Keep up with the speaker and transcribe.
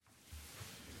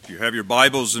You have your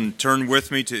Bibles and turn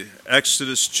with me to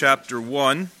Exodus chapter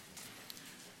 1.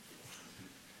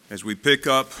 As we pick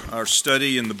up our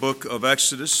study in the book of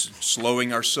Exodus,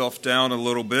 slowing ourselves down a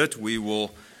little bit, we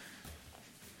will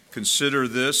consider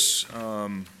this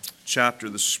chapter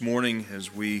this morning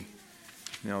as we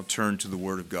now turn to the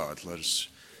Word of God. Let us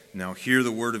now hear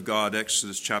the Word of God,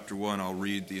 Exodus chapter 1. I'll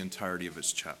read the entirety of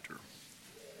its chapter.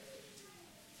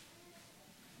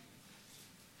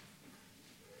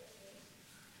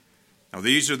 Now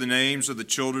these are the names of the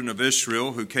children of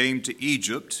Israel who came to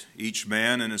Egypt. Each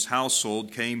man and his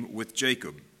household came with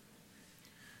Jacob: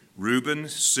 Reuben,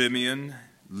 Simeon,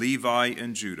 Levi,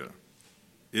 and Judah;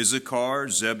 Issachar,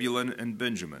 Zebulun, and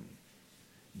Benjamin;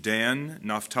 Dan,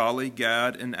 Naphtali,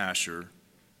 Gad, and Asher.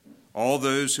 All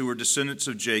those who were descendants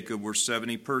of Jacob were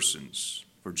 70 persons,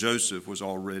 for Joseph was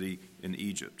already in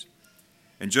Egypt.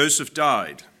 And Joseph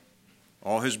died,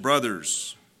 all his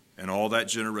brothers, and all that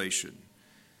generation.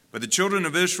 But the children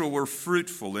of Israel were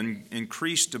fruitful and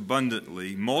increased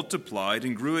abundantly, multiplied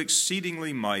and grew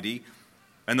exceedingly mighty,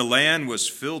 and the land was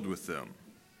filled with them.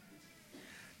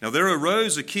 Now there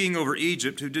arose a king over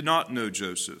Egypt who did not know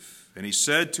Joseph, and he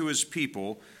said to his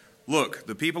people, "Look,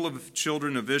 the people of the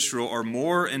children of Israel are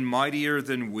more and mightier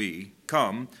than we.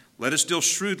 Come, let us deal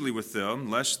shrewdly with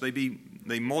them, lest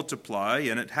they multiply,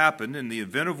 and it happen in the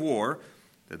event of war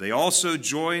that they also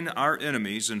join our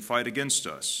enemies and fight against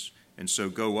us, and so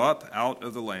go up out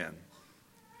of the land."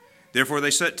 Therefore they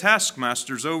set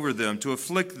taskmasters over them to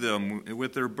afflict them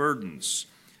with their burdens.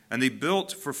 And they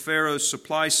built for Pharaoh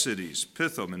supply cities,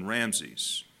 Pithom and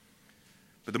Ramses.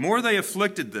 But the more they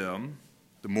afflicted them,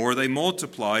 the more they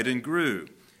multiplied and grew,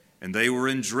 and they were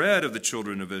in dread of the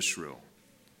children of Israel.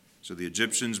 So the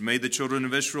Egyptians made the children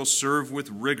of Israel serve with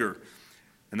rigor,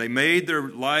 and they made their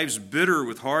lives bitter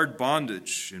with hard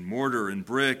bondage, in mortar and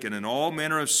brick, and in all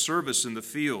manner of service in the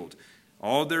field.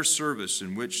 All their service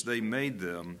in which they made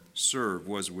them serve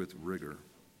was with rigor.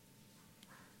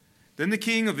 Then the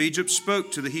king of Egypt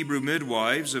spoke to the Hebrew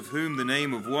midwives, of whom the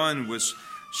name of one was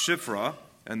Shiphrah,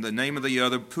 and the name of the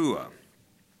other Puah.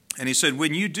 And he said,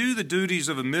 "When you do the duties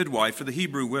of a midwife for the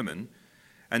Hebrew women,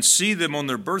 and see them on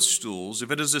their birth stools,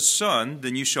 if it is a son,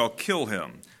 then you shall kill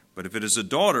him. But if it is a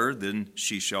daughter, then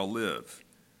she shall live."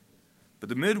 But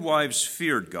the midwives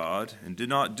feared God, and did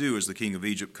not do as the king of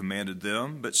Egypt commanded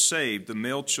them, but saved the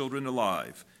male children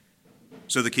alive.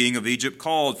 So the king of Egypt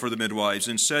called for the midwives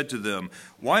and said to them,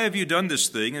 "Why have you done this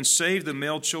thing and saved the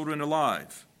male children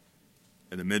alive?"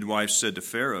 And the midwives said to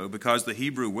Pharaoh, "Because the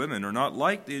Hebrew women are not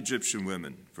like the Egyptian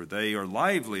women, for they are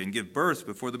lively and give birth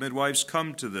before the midwives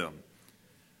come to them."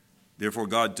 Therefore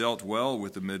God dealt well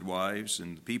with the midwives,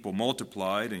 and the people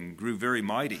multiplied and grew very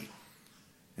mighty.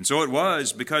 And so it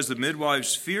was, because the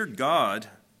midwives feared God,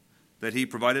 that he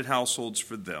provided households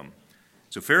for them.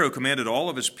 So Pharaoh commanded all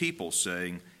of his people,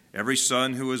 saying, "Every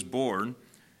son who is born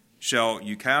shall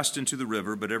you cast into the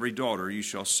river, but every daughter you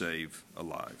shall save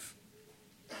alive."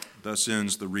 Thus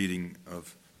ends the reading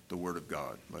of the Word of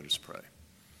God. Let us pray.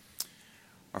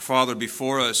 Our Father,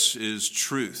 before us is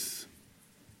truth,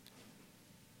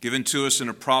 given to us in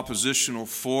a propositional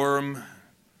form,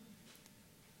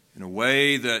 in a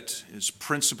way that is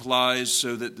principalized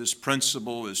so that this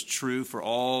principle is true for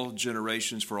all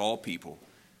generations, for all people.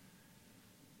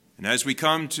 And as we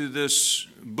come to this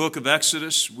book of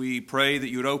Exodus, we pray that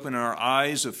you would open our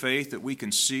eyes of faith, that we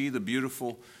can see the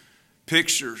beautiful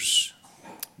pictures,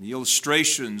 the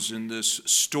illustrations in this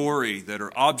story that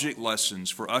are object lessons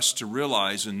for us to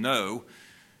realize and know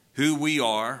who we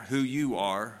are, who you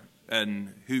are,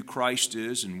 and who Christ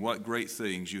is, and what great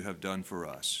things you have done for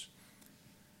us.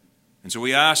 And so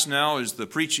we ask now, as the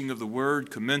preaching of the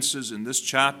Word commences in this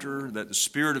chapter, that the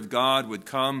Spirit of God would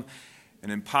come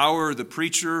and empower the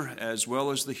preacher as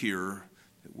well as the hearer,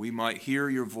 that we might hear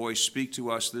your voice speak to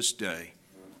us this day.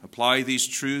 Apply these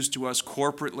truths to us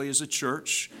corporately as a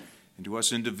church, and to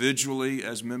us individually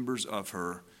as members of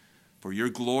her, for your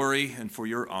glory and for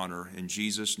your honor. In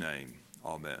Jesus' name,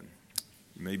 amen.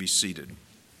 You may be seated.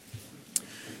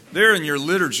 There in your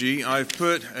liturgy, I've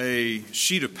put a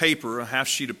sheet of paper, a half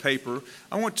sheet of paper.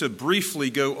 I want to briefly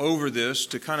go over this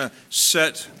to kind of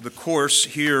set the course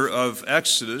here of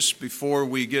Exodus before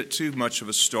we get too much of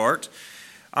a start.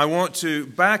 I want to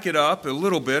back it up a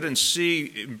little bit and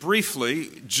see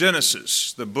briefly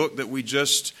Genesis, the book that we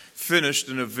just finished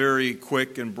in a very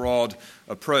quick and broad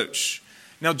approach.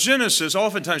 Now, Genesis,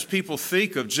 oftentimes people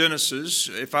think of Genesis,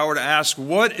 if I were to ask,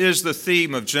 what is the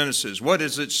theme of Genesis? What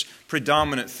is its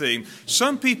predominant theme?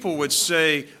 Some people would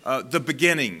say the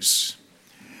beginnings.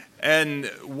 And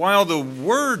while the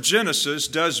word Genesis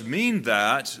does mean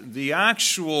that, the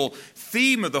actual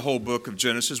theme of the whole book of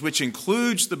Genesis, which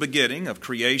includes the beginning of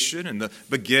creation and the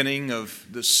beginning of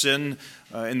the sin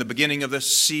and the beginning of the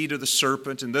seed of the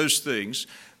serpent and those things.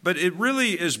 But it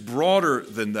really is broader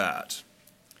than that.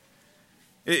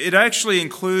 It actually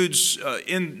includes,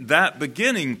 in that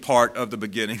beginning part of the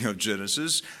beginning of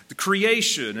Genesis, the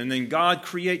creation. And then God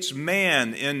creates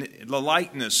man in the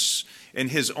likeness, in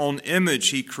his own image.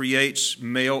 He creates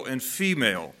male and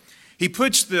female. He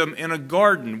puts them in a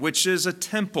garden, which is a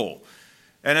temple.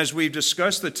 And as we've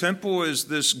discussed, the temple is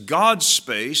this God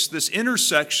space, this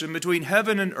intersection between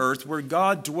heaven and earth where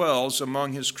God dwells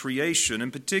among his creation,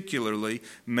 and particularly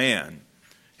man,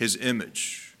 his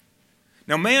image.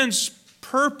 Now, man's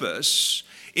purpose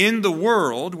in the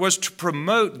world was to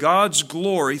promote God's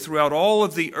glory throughout all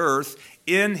of the earth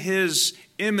in his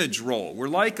image role. We're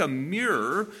like a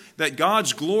mirror that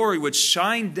God's glory would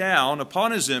shine down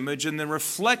upon his image and then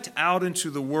reflect out into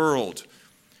the world.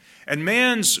 And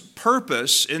man's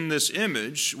purpose in this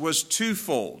image was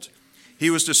twofold. He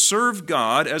was to serve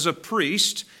God as a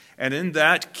priest, and in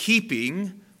that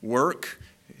keeping work,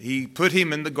 he put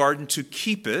him in the garden to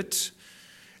keep it.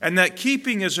 And that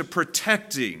keeping is a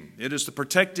protecting. It is the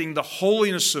protecting the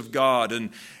holiness of God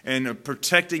and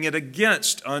protecting it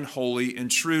against unholy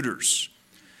intruders.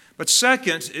 But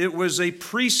second, it was a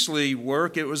priestly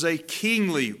work. It was a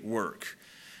kingly work.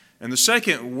 And the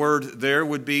second word there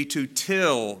would be to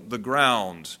till the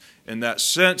ground. In that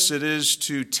sense, it is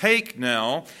to take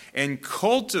now and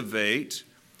cultivate.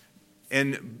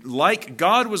 And like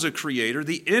God was a creator,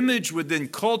 the image would then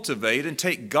cultivate and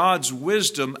take God's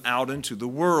wisdom out into the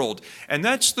world. And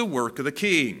that's the work of the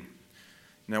king.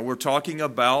 Now we're talking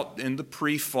about in the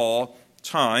pre-fall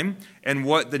time and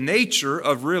what the nature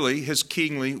of really his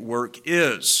kingly work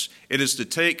is. It is to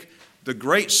take the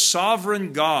great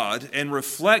sovereign God and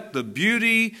reflect the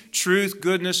beauty, truth,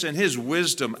 goodness, and his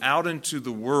wisdom out into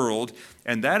the world.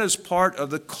 And that is part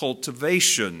of the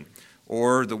cultivation,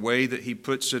 or the way that he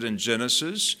puts it in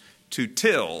Genesis, to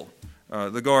till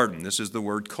the garden. This is the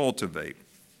word cultivate.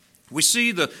 We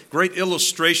see the great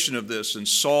illustration of this in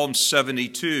Psalm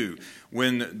 72,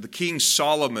 when the King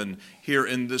Solomon here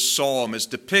in this psalm is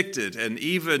depicted, and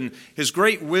even his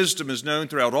great wisdom is known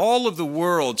throughout all of the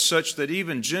world, such that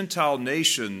even Gentile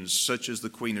nations, such as the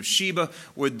Queen of Sheba,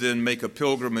 would then make a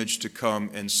pilgrimage to come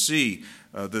and see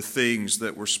the things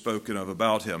that were spoken of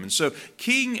about him. And so,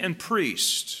 king and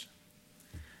priest.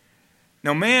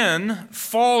 Now, man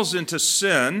falls into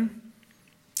sin,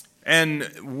 and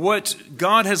what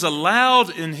God has allowed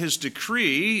in his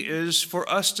decree is for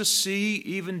us to see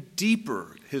even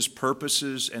deeper his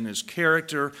purposes and his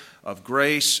character of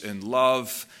grace and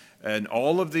love and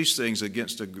all of these things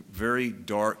against a very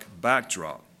dark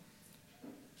backdrop.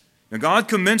 Now, God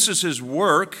commences his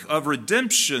work of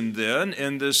redemption then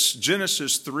in this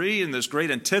Genesis 3, in this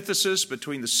great antithesis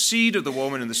between the seed of the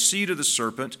woman and the seed of the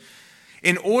serpent,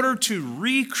 in order to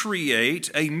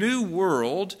recreate a new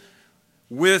world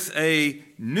with a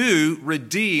new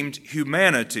redeemed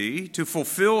humanity to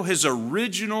fulfill his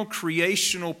original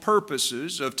creational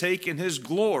purposes of taking his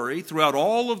glory throughout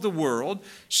all of the world,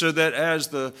 so that as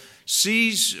the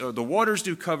seas, the waters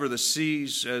do cover the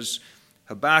seas, as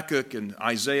Habakkuk and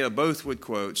Isaiah both would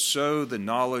quote, so the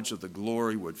knowledge of the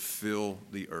glory would fill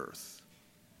the earth.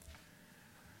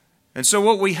 And so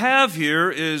what we have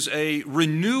here is a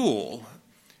renewal,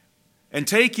 and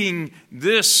taking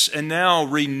this and now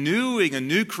renewing a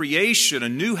new creation, a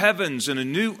new heavens and a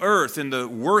new earth in the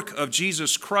work of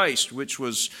Jesus Christ, which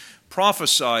was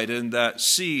prophesied in that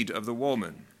seed of the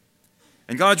woman.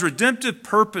 And God's redemptive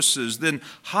purposes then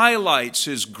highlights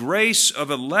his grace of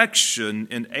election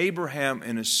in Abraham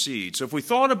and his seed. So if we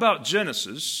thought about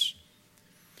Genesis,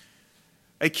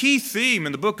 a key theme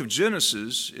in the book of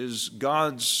Genesis is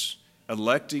God's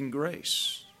electing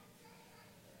grace.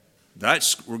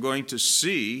 That's we're going to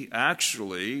see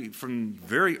actually from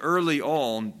very early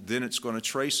on, then it's going to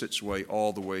trace its way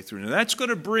all the way through. And that's going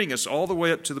to bring us all the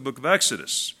way up to the book of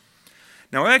Exodus.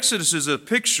 Now, Exodus is a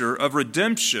picture of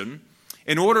redemption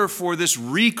in order for this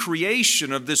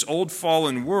recreation of this old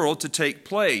fallen world to take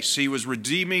place. He was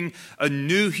redeeming a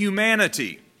new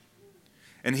humanity,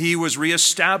 and he was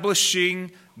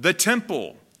reestablishing the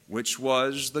temple, which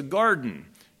was the garden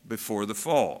before the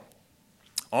fall.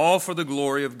 All for the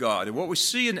glory of God. And what we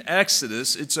see in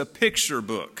Exodus, it's a picture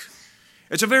book.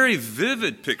 It's a very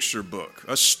vivid picture book,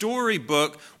 a story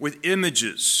book with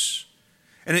images.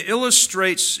 And it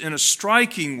illustrates in a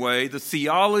striking way the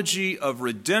theology of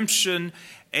redemption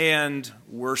and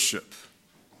worship.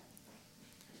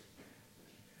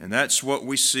 And that's what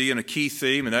we see in a key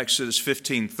theme in Exodus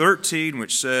 15:13,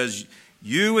 which says,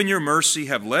 "You in your mercy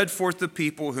have led forth the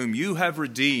people whom you have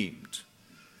redeemed."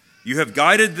 You have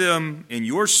guided them in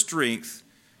your strength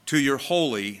to your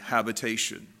holy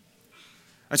habitation.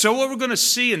 And so what we're going to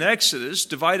see in Exodus,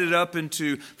 divided up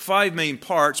into 5 main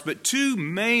parts, but 2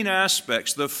 main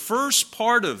aspects. The first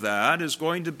part of that is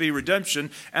going to be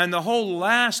redemption, and the whole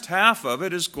last half of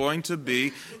it is going to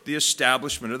be the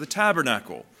establishment of the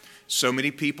tabernacle. So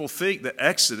many people think that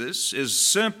Exodus is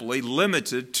simply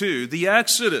limited to the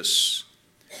Exodus.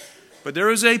 But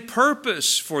there is a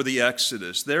purpose for the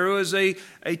Exodus. There is a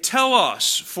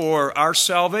telos for our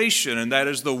salvation, and that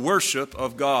is the worship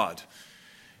of God.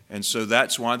 And so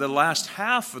that's why the last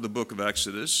half of the book of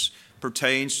Exodus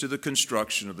pertains to the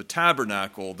construction of the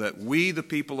tabernacle, that we, the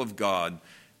people of God,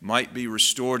 might be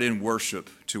restored in worship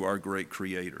to our great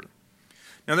Creator.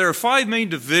 Now, there are 5 main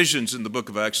divisions in the book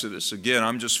of Exodus. Again,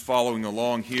 I'm just following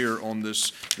along here on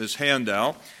this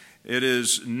handout. It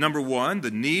is, number 1,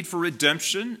 the need for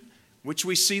redemption, which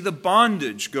we see the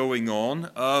bondage going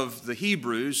on of the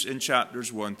Hebrews in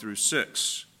chapters 1 through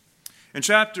 6. In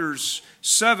chapters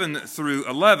 7 through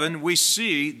 11, we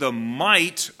see the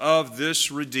might of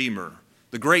this Redeemer,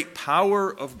 the great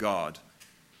power of God.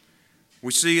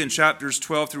 We see in chapters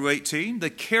 12 through 18 the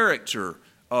character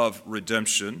of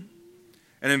redemption.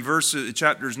 And in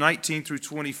chapters 19 through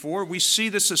 24, we see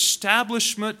this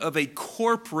establishment of a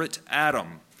corporate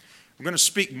Adam. I'm going to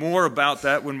speak more about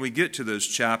that when we get to those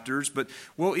chapters, but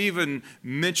we'll even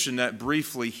mention that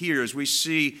briefly here as we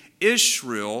see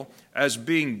Israel as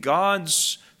being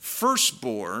God's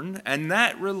firstborn, and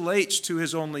that relates to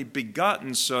his only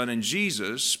begotten Son in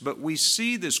Jesus. But we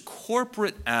see this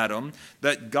corporate Adam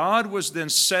that God was then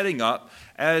setting up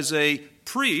as a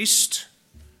priest,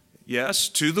 yes,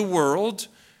 to the world,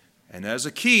 and as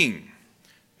a king,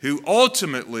 who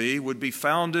ultimately would be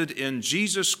founded in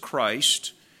Jesus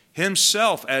Christ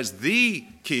himself as the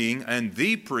king and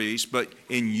the priest, but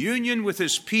in union with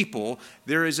his people,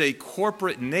 there is a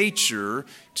corporate nature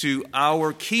to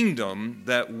our kingdom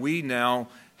that we now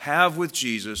have with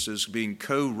Jesus as being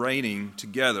co-reigning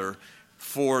together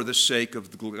for the sake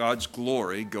of God's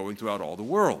glory going throughout all the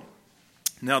world.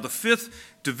 Now, the 5th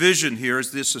division here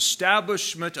is this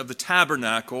establishment of the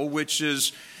tabernacle, which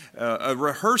is a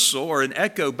rehearsal or an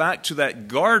echo back to that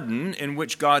garden in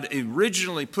which God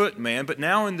originally put man. But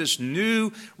now in this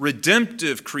new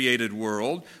redemptive created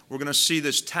world, we're going to see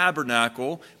this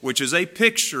tabernacle, which is a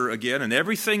picture again, and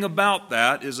everything about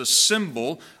that is a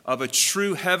symbol of a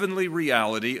true heavenly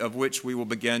reality of which we will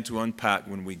begin to unpack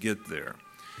when we get there.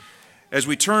 As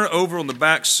we turn over on the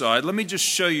back side, let me just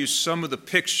show you some of the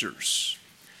pictures.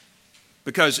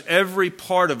 Because every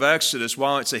part of Exodus,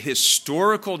 while it's a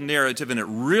historical narrative, and it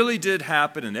really did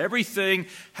happen, and everything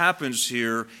happens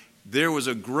here, there was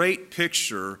a great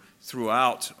picture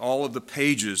throughout all of the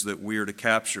pages that we are to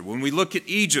capture. When we look at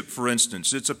Egypt, for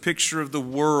instance, it's a picture of the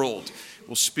world.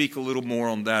 We'll speak a little more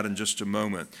on that in just a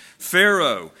moment.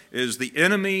 Pharaoh is the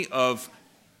enemy of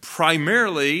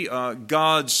primarily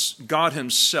God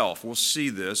himself. We'll see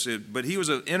this. But he was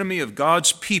an enemy of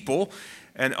God's people.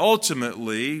 And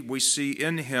ultimately, we see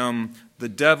in him the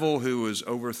devil who was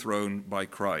overthrown by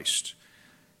Christ.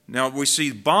 Now, we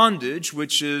see bondage,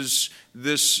 which is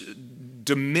this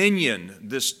dominion,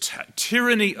 this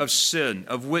tyranny of sin,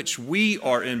 of which we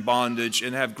are in bondage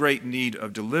and have great need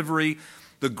of delivery.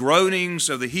 The groanings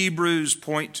of the Hebrews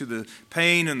point to the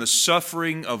pain and the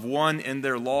suffering of one in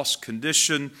their lost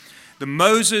condition. The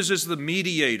Moses is the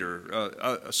mediator,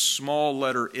 a small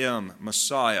letter M,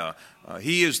 Messiah.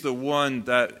 He is the one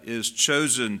that is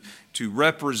chosen to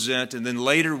represent, and then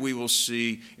later we will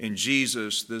see in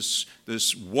Jesus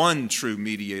this one true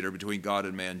mediator between God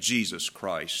and man, Jesus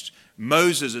Christ.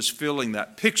 Moses is filling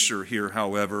that picture here,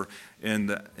 however, in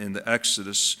the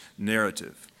Exodus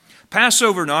narrative.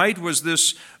 Passover night was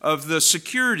this of the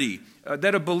security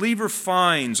that a believer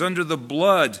finds under the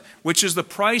blood, which is the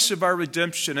price of our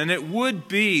redemption, and it would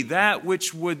be that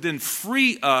which would then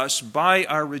free us by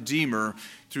our Redeemer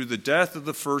through the death of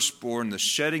the firstborn, the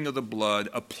shedding of the blood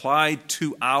applied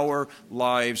to our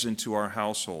lives and to our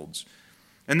households.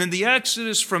 And then the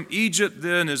Exodus from Egypt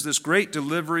then is this great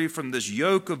delivery from this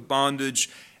yoke of bondage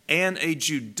and a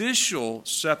judicial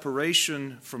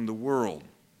separation from the world.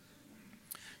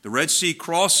 The Red Sea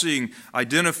crossing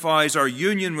identifies our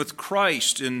union with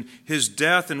Christ in his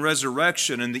death and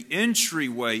resurrection and the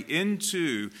entryway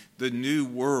into the new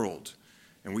world.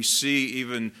 And we see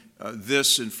even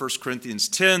this in 1 Corinthians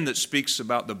 10 that speaks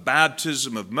about the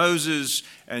baptism of Moses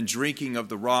and drinking of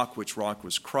the rock, which rock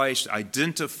was Christ,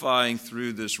 identifying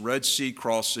through this Red Sea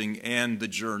crossing and the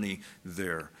journey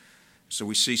there. So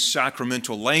we see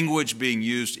sacramental language being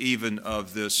used even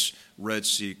of this Red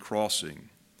Sea crossing.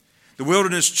 The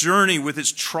wilderness journey with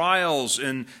its trials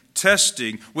and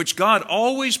testing, which God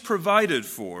always provided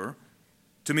for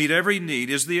to meet every need,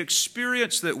 is the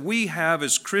experience that we have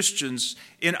as Christians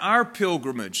in our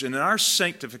pilgrimage and in our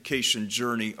sanctification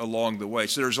journey along the way.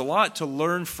 So there's a lot to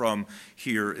learn from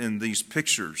here in these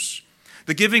pictures.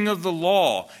 The giving of the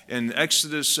law in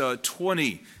Exodus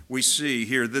 20, we see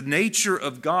here, the nature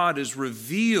of God is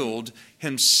revealed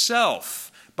himself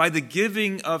by the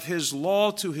giving of his law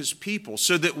to his people,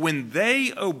 so that when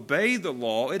they obey the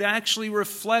law, it actually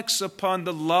reflects upon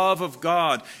the love of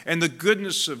God and the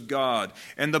goodness of God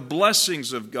and the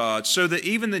blessings of God, so that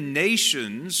even the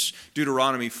nations,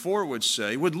 Deuteronomy 4 would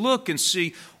say, would look and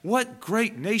see what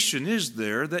great nation is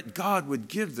there that God would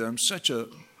give them such a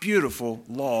beautiful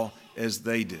law as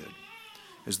they did,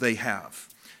 as they have.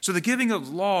 So the giving of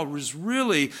law was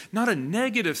really not a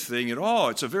negative thing at all.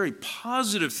 It's a very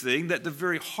positive thing that the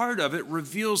very heart of it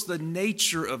reveals the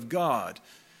nature of God.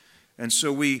 And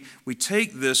so we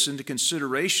take this into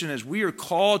consideration as we are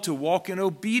called to walk in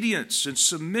obedience and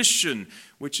submission,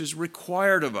 which is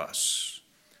required of us.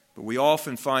 But we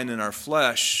often find in our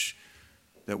flesh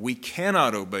that we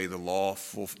cannot obey the law,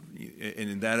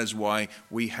 and that is why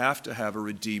we have to have a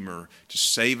Redeemer to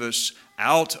save us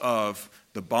out of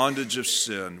the bondage of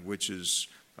sin, which is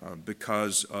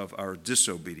because of our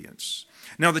disobedience.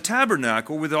 Now, the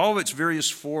tabernacle, with all its various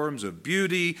forms of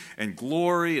beauty and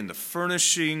glory and the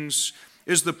furnishings,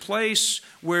 is the place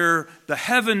where the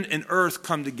heaven and earth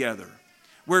come together,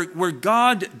 where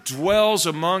God dwells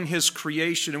among his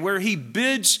creation and where he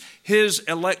bids his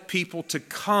elect people to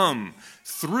come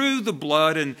through the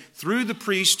blood and through the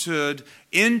priesthood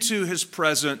into his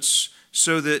presence,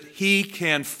 so that he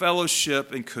can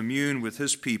fellowship and commune with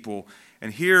his people.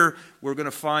 And here we're going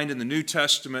to find in the New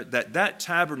Testament that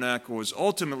tabernacle is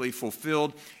ultimately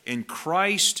fulfilled in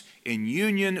Christ in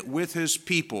union with his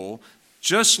people,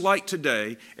 just like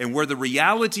today, and where the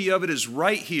reality of it is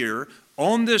right here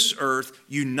on this earth,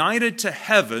 united to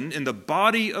heaven in the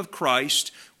body of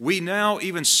Christ. We now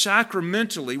even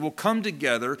sacramentally will come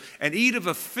together and eat of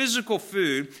a physical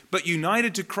food, but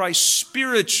united to Christ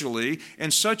spiritually in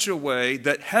such a way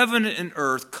that heaven and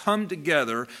earth come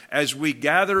together as we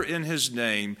gather in his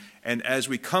name and as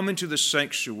we come into the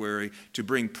sanctuary to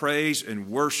bring praise and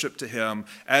worship to him.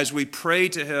 As we pray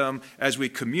to him, as we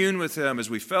commune with him,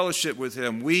 as we fellowship with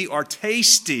him, we are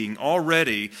tasting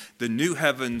already the new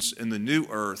heavens and the new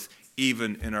earth,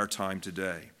 even in our time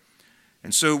today.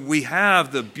 And so we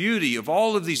have the beauty of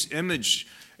all of these images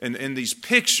and these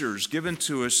pictures given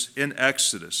to us in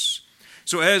Exodus.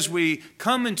 So as we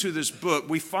come into this book,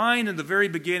 we find in the very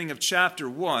beginning of chapter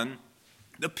 1,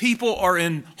 the people are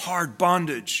in hard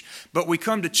bondage. But we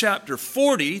come to chapter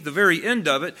 40, the very end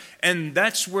of it, and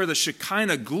that's where the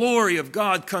Shekinah glory of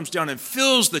God comes down and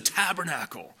fills the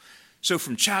tabernacle. So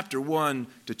from chapter 1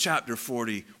 to chapter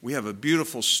 40, we have a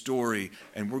beautiful story,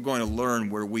 and we're going to learn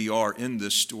where we are in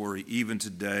this story even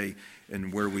today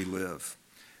and where we live.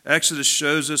 Exodus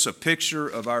shows us a picture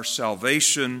of our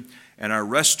salvation and our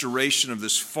restoration of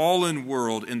this fallen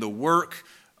world in the work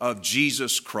of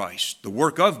Jesus Christ, the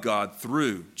work of God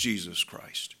through Jesus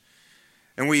Christ.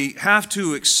 And we have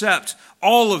to accept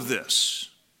all of this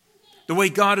the way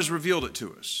God has revealed it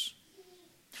to us.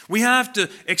 We have to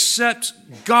accept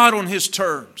God on his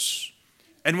terms,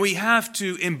 and we have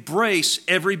to embrace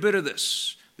every bit of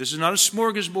this. This is not a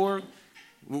smorgasbord.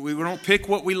 We don't pick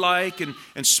what we like and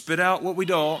spit out what we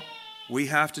don't. We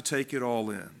have to take it all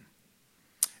in.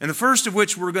 And the first of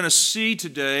which we're going to see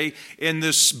today in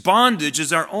this bondage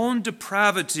is our own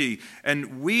depravity.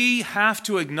 And we have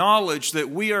to acknowledge that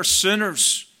we are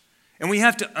sinners. And we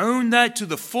have to own that to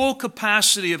the full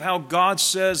capacity of how God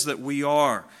says that we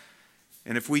are.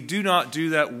 And if we do not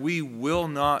do that, we will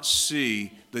not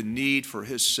see the need for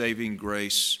his saving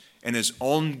grace and his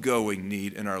ongoing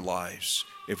need in our lives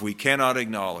if we cannot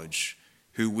acknowledge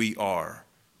who we are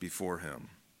before him.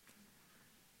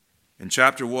 In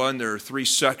chapter 1, there are 3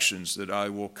 sections that I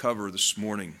will cover this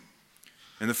morning.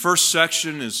 And the first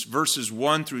section is verses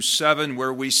 1 through 7,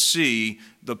 where we see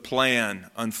the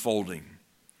plan unfolding.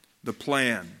 The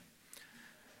plan.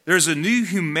 There's a new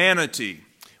humanity.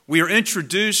 We are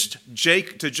introduced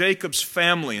to Jacob's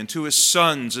family and to his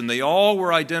sons, and they all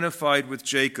were identified with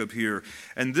Jacob here.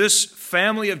 And this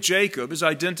family of Jacob is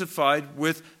identified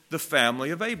with the family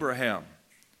of Abraham.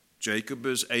 Jacob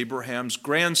is Abraham's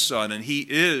grandson, and he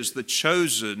is the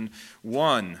chosen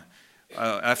one.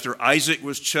 After Isaac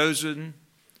was chosen,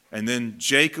 and then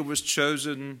Jacob was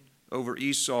chosen over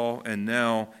Esau, and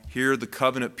now here the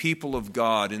covenant people of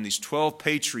God in these 12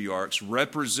 patriarchs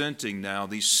representing now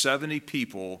these 70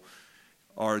 people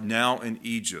are now in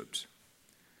Egypt.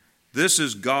 This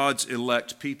is God's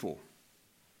elect people.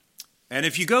 And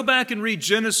if you go back and read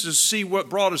Genesis, see what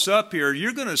brought us up here,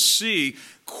 you're going to see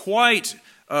quite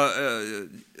a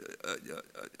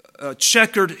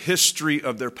checkered history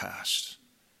of their past.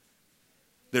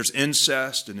 There's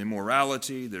incest and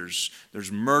immorality. There's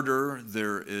murder.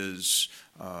 There is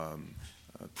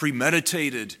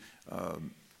premeditated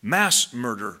mass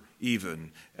murder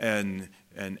even, and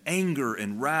anger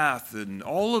and wrath and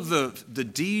all of the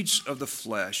deeds of the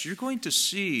flesh. You're going to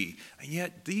see, and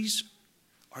yet these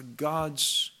are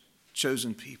God's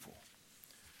chosen people.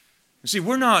 You see,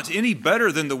 we're not any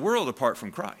better than the world apart from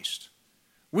Christ.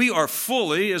 We are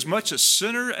fully as much a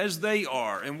sinner as they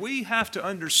are, and we have to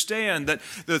understand that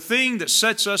the thing that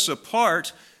sets us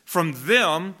apart from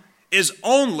them is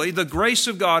only the grace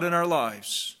of God in our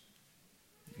lives.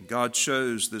 God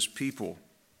chose this people.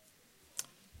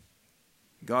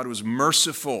 God was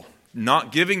merciful,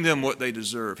 not giving them what they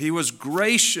deserve. He was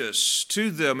gracious to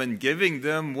them and giving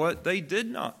them what they did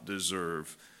not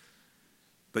deserve.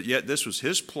 But yet this was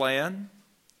His plan.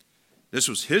 This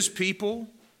was His people.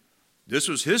 This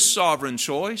was His sovereign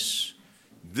choice.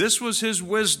 This was His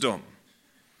wisdom.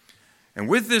 And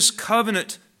with this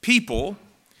covenant people,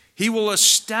 He will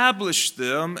establish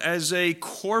them as a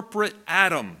corporate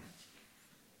Adam.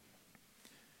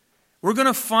 We're going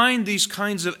to find these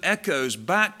kinds of echoes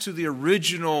back to the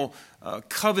original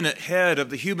covenant head of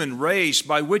the human race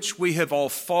by which we have all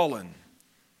fallen.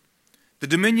 The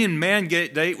dominion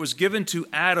mandate was given to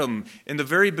Adam in the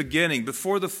very beginning,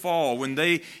 before the fall, when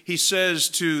he says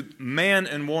to man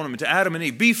and woman, to Adam and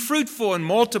Eve, be fruitful and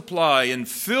multiply and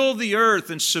fill the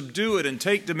earth and subdue it and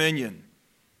take dominion.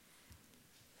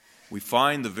 We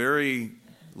find the very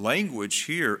language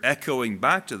here echoing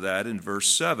back to that in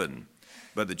verse 7.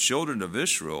 But the children of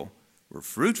Israel were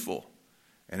fruitful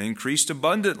and increased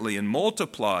abundantly and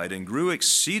multiplied and grew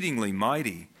exceedingly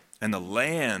mighty, and the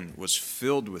land was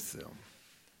filled with them.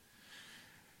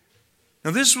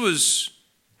 Now this was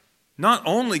not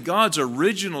only God's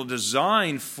original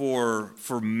design for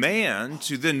man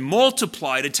to then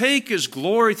multiply, to take His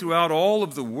glory throughout all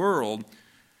of the world,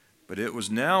 but it was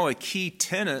now a key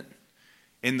tenet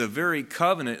in the very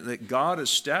covenant that God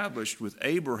established with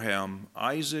Abraham,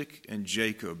 Isaac, and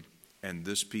Jacob and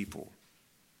this people.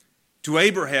 To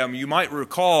Abraham, you might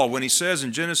recall when he says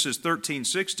in Genesis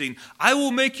 13:16, I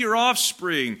will make your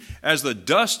offspring as the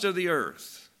dust of the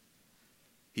earth.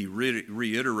 He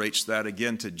reiterates that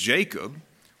again to Jacob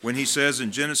when he says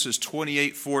in Genesis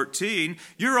 28:14,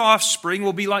 your offspring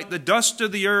will be like the dust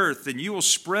of the earth, and you will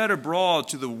spread abroad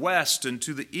to the west and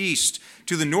to the east,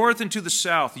 to the north and to the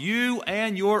south, you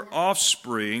and your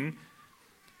offspring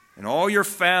and all your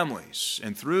families,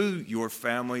 and through your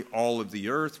family all of the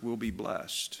earth will be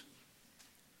blessed.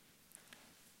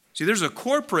 See, there's a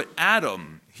corporate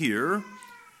Adam here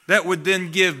that would then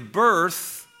give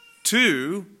birth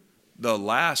to the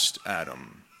last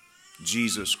Adam,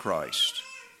 Jesus Christ.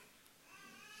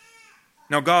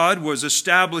 Now, God was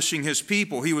establishing His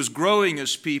people. He was growing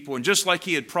His people. And just like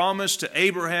He had promised to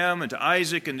Abraham and to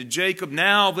Isaac and to Jacob,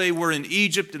 now they were in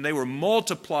Egypt and they were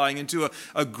multiplying into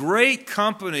a great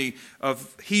company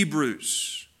of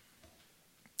Hebrews.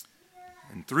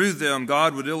 And through them,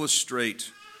 God would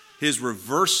illustrate His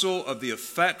reversal of the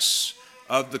effects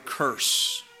of the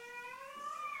curse.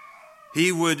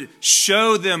 He would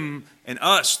show them and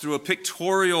us through a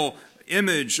pictorial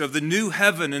image of the new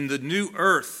heaven and the new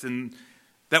earth, and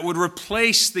that would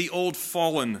replace the old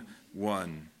fallen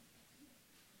one.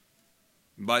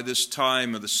 By this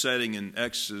time of the setting in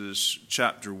Exodus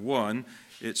chapter 1,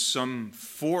 it's some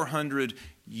 400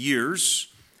 years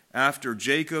after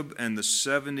Jacob and the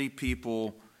 70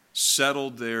 people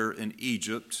settled there in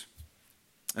Egypt,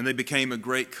 and they became a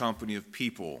great company of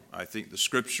people. I think the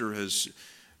scripture has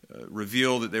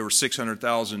revealed that there were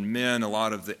 600,000 men. A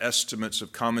lot of the estimates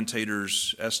of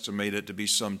commentators estimate it to be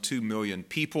some 2 million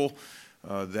people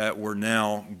that were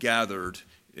now gathered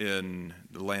in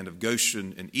the land of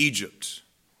Goshen in Egypt.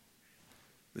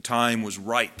 The time was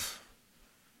ripe.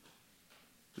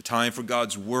 The time for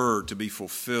God's word to be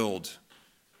fulfilled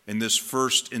in this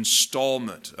first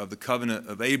installment of the covenant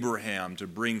of Abraham to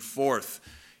bring forth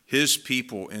His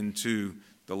people into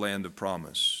the land of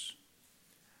promise.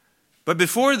 But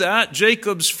before that,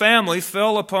 Jacob's family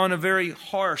fell upon a very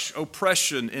harsh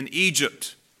oppression in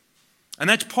Egypt. And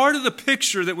that's part of the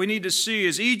picture that we need to see,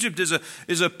 is Egypt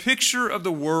is a picture of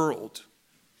the world.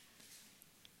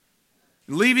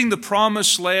 Leaving the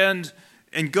promised land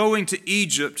and going to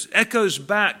Egypt echoes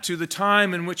back to the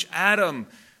time in which Adam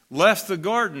left the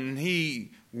garden. He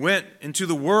went into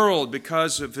the world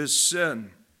because of his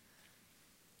sin.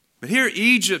 But here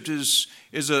Egypt is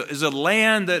a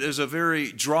land that is a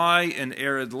very dry and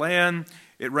arid land.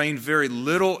 it rained very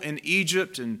little in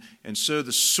Egypt, and so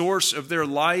the source of their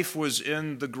life was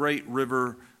in the great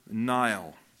river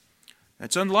Nile.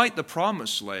 It's unlike the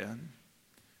Promised Land,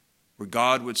 where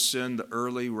God would send the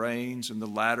early rains and the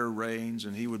latter rains,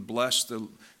 and he would bless the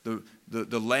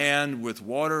land with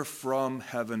water from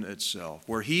heaven itself,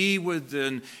 where he would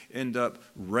then end up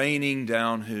raining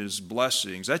down his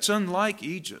blessings. That's unlike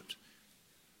Egypt.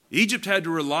 Egypt had to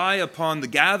rely upon the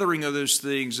gathering of those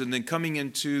things and then coming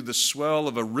into the swell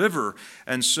of a river.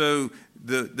 And so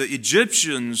the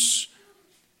Egyptians,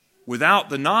 without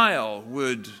the Nile,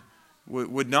 would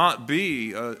not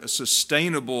be a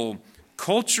sustainable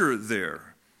culture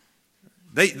there.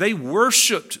 They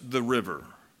worshiped the river.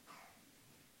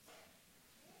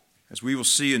 As we will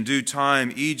see in due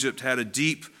time, Egypt had a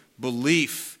deep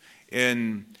belief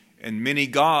in many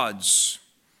gods,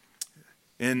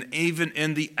 and even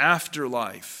in the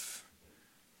afterlife.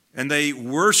 And they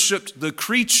worshiped the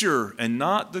creature and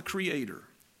not the Creator.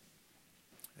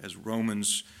 As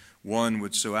Romans 1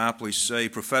 would so aptly say,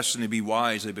 professing to be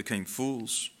wise, they became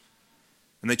fools.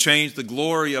 And they changed the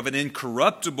glory of an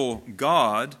incorruptible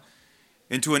God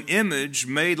into an image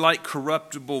made like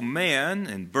corruptible man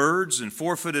and birds and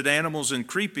four-footed animals and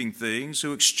creeping things,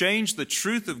 who exchanged the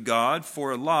truth of God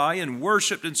for a lie and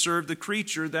worshipped and served the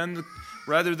creature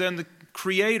rather than the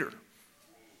Creator.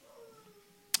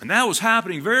 And that was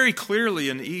happening very clearly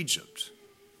in Egypt.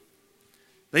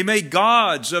 They made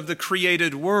gods of the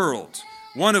created world,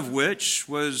 one of which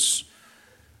was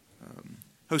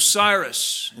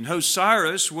Osiris. And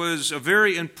Osiris was a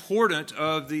very important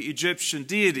of the Egyptian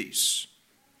deities.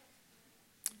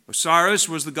 Osiris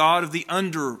was the god of the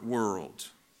underworld.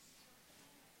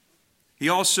 He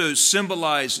also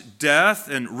symbolized death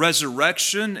and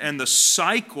resurrection and the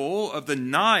cycle of the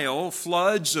Nile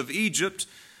floods of Egypt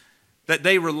that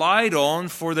they relied on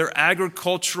for their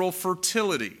agricultural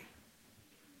fertility.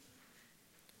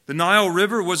 The Nile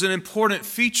River was an important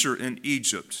feature in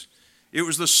Egypt. It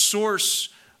was the source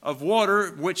of water,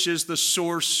 which is the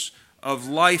source of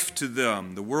life to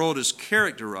them. The world is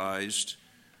characterized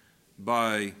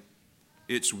by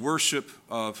its worship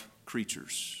of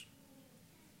creatures.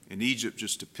 And Egypt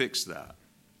just depicts that.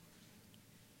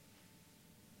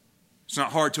 It's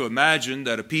not hard to imagine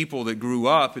that a people that grew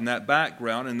up in that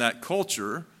background, in that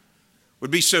culture,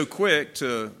 would be so quick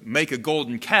to make a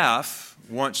golden calf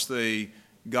once they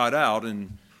got out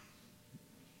and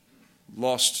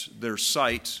lost their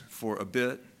sight for a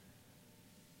bit,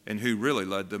 and who really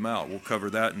led them out. We'll cover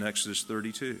that in Exodus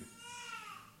 32.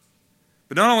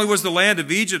 But not only was the land of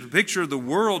Egypt a picture of the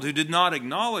world who did not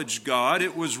acknowledge God,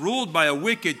 it was ruled by a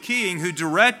wicked king who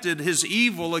directed his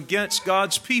evil against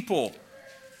God's people.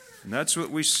 And that's what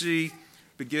we see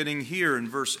beginning here in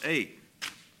verse 8.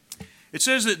 It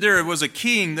says that there was a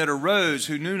king that arose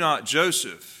who knew not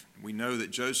Joseph. We know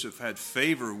that Joseph had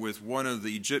favor with one of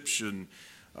the Egyptian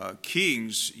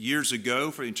kings years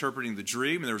ago for interpreting the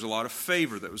dream, and there was a lot of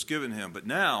favor that was given him. But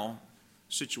now,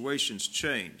 situations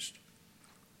changed.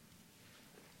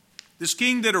 This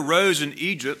king that arose in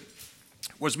Egypt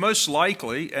was most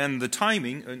likely, and the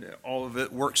timing and all of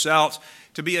it works out,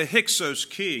 to be a Hyksos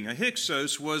king. A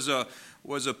Hyksos was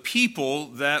a people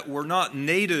that were not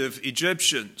native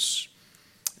Egyptians.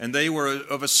 And they were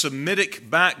of a Semitic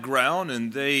background,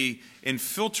 and they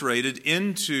infiltrated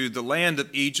into the land of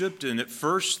Egypt. And at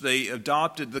first they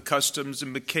adopted the customs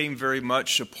and became very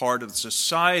much a part of the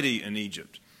society in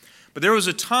Egypt. But there was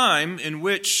a time in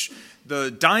which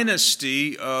the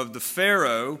dynasty of the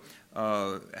Pharaoh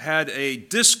had a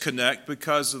disconnect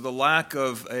because of the lack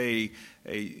of a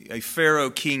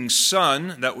Pharaoh king's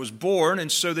son that was born.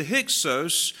 And so the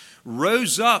Hyksos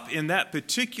rose up in that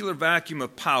particular vacuum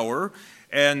of power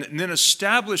and then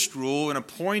established rule and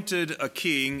appointed a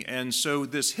king. And so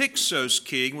this Hyksos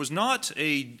king was not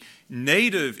a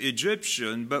native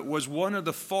Egyptian, but was one of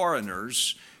the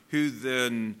foreigners who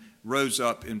then rose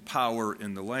up in power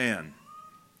in the land.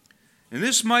 And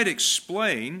this might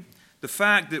explain the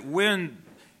fact that when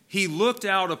he looked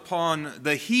out upon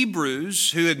the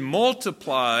Hebrews who had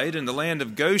multiplied in the land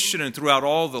of Goshen and throughout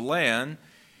all the land,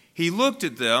 he looked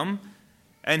at them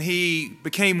and he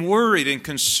became worried and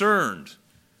concerned.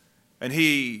 And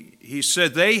he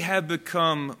said, they have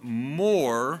become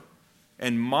more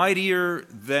and mightier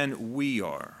than we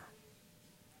are.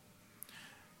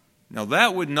 Now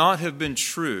that would not have been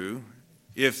true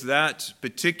if that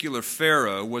particular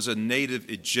Pharaoh was a native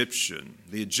Egyptian.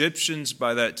 The Egyptians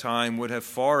by that time would have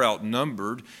far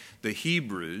outnumbered the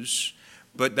Hebrews,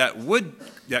 but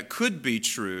that could be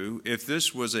true if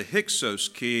this was a Hyksos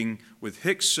king with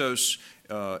Hyksos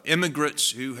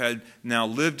immigrants who had now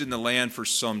lived in the land for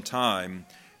some time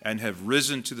and have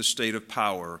risen to the state of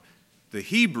power the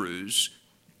Hebrews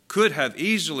could have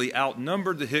easily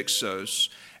outnumbered the Hyksos,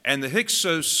 and the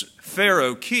Hyksos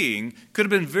Pharaoh king could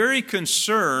have been very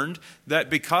concerned that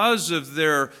because of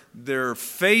their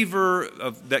favor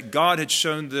that God had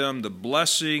shown them, the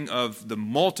blessing of the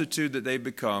multitude that they've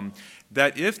become,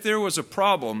 that if there was a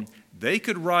problem, they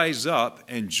could rise up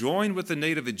and join with the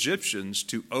native Egyptians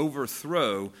to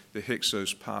overthrow the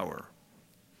Hyksos power.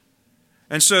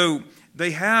 And so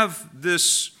they have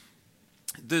this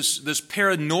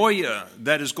paranoia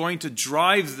that is going to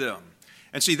drive them.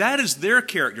 And see, that is their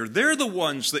character. They're the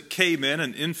ones that came in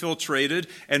and infiltrated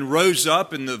and rose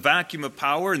up in the vacuum of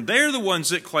power, and they're the ones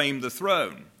that claimed the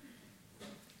throne.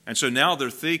 And so now they're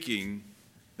thinking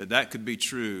that that could be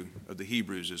true of the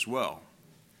Hebrews as well.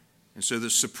 And so they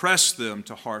suppress them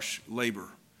to harsh labor.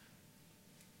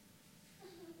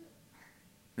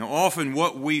 Now, often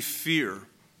what we fear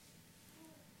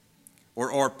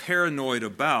or are paranoid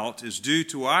about is due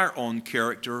to our own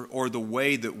character or the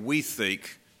way that we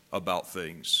think about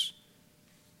things,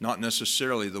 not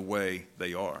necessarily the way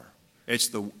they are. It's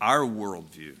our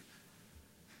worldview.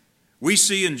 We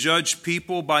see and judge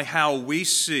people by how we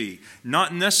see,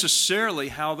 not necessarily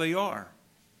how they are.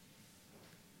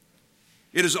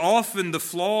 It is often the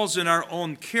flaws in our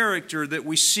own character that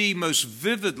we see most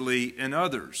vividly in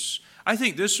others. I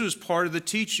think this was part of the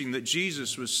teaching that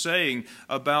Jesus was saying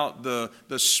about the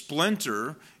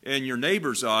splinter in your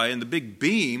neighbor's eye and the big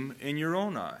beam in your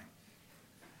own eye.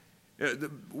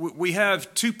 We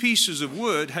have two pieces of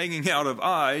wood hanging out of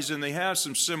eyes, and they have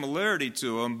some similarity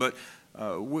to them, but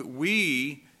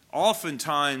we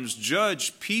oftentimes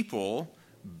judge people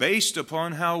based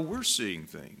upon how we're seeing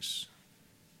things,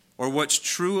 or what's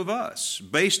true of us,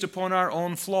 based upon our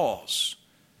own flaws.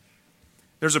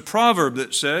 There's a proverb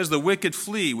that says, "The wicked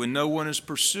flee when no one is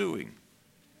pursuing,"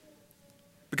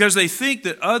 because they think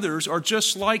that others are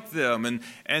just like them,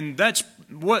 and that's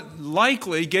what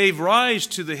likely gave rise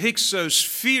to the Hyksos'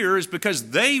 fears, because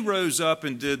they rose up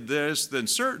and did this, then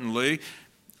certainly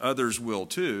others will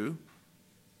too.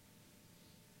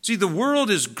 See, the world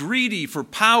is greedy for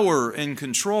power and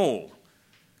control.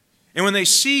 And when they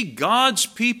see God's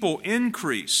people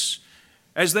increase,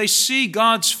 as they see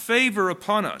God's favor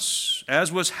upon us, as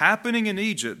was happening in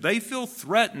Egypt, they feel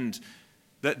threatened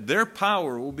that their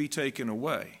power will be taken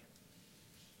away.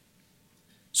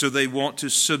 So they want to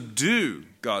subdue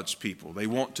God's people. They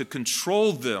want to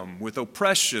control them with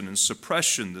oppression and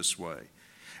suppression this way.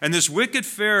 And this wicked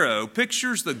Pharaoh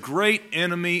pictures the great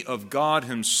enemy of God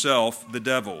himself, the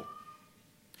devil.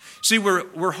 See,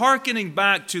 we're hearkening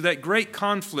back to that great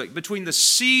conflict between the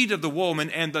seed of the woman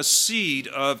and the seed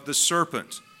of the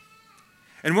serpent.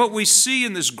 And what we see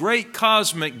in this great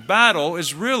cosmic battle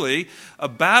is really a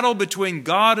battle between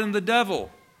God and the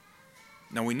devil.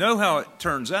 Now, we know how it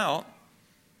turns out.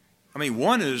 I mean,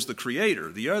 one is the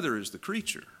creator, the other is the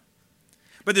creature.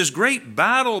 But this great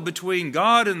battle between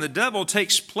God and the devil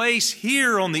takes place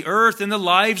here on the earth in the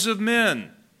lives of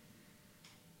men.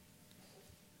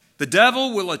 The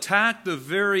devil will attack the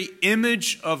very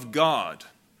image of God,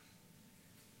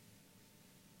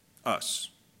 us.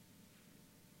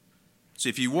 See,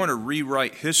 if you want to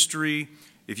rewrite history,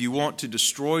 if you want to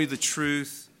destroy the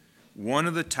truth, one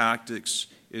of the tactics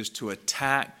is to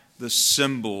attack the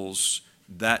symbols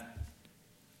that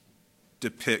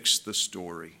depicts the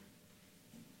story.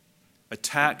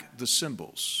 Attack the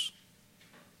symbols.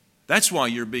 That's why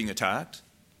you're being attacked.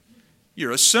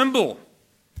 You're a symbol.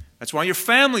 That's why your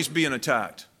family's being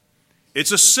attacked.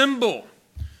 It's a symbol.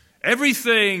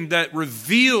 Everything that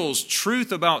reveals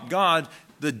truth about God,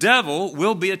 the devil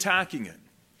will be attacking it.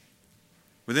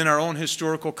 Within our own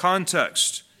historical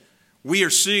context, we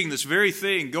are seeing this very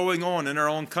thing going on in our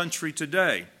own country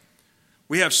today.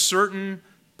 We have certain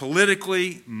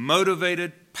politically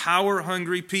motivated,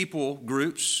 power-hungry people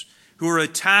groups who are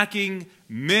attacking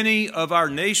many of our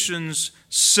nation's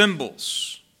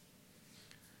symbols.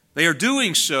 They are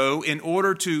doing so in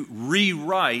order to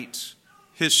rewrite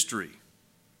history,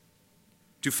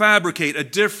 to fabricate a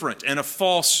different and a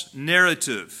false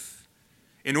narrative,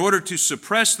 in order to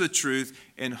suppress the truth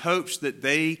in hopes that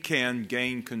they can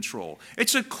gain control.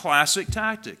 It's a classic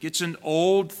tactic. It's an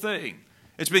old thing.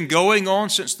 It's been going on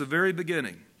since the very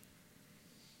beginning.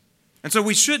 And so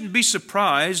we shouldn't be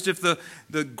surprised if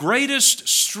the greatest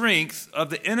strength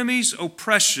of the enemy's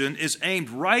oppression is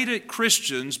aimed right at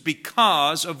Christians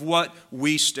because of what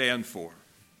we stand for.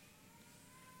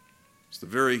 It's the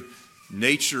very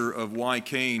nature of why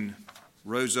Cain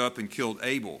rose up and killed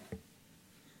Abel.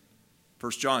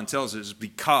 1 John tells us it's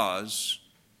because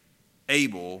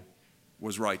Abel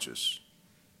was righteous.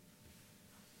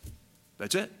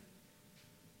 That's it.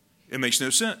 It makes no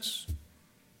sense.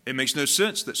 It makes no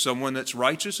sense that someone that's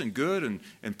righteous and good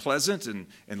and pleasant and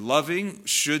loving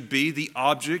should be the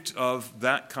object of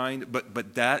that kind.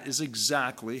 But that is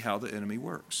exactly how the enemy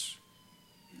works.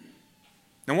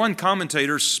 Now, one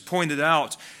commentator pointed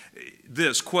out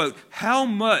this, quote, "How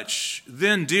much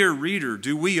then, dear reader,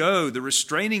 do we owe the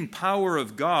restraining power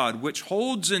of God, which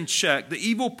holds in check the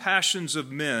evil passions of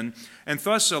men and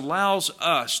thus allows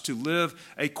us to live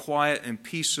a quiet and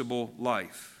peaceable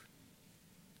life?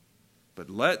 But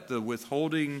let the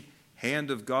withholding hand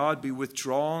of God be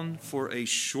withdrawn for a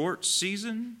short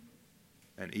season,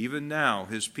 and even now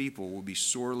his people will be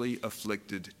sorely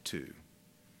afflicted too."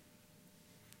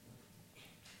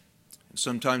 And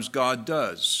sometimes God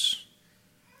does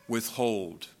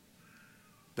withhold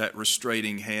that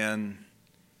restraining hand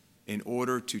in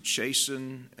order to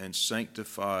chasten and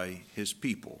sanctify his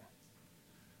people,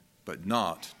 but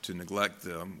not to neglect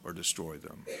them or destroy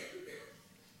them.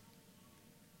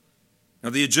 Now,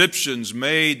 the Egyptians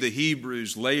made the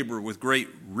Hebrews labor with great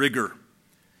rigor,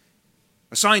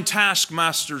 assigned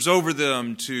taskmasters over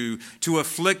them to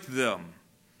afflict them.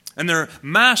 And their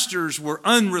masters were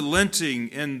unrelenting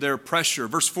in their pressure.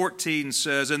 Verse 14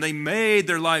 says, "And they made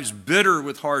their lives bitter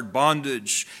with hard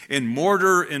bondage, in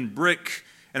mortar and brick,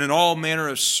 and in all manner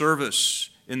of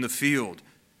service in the field.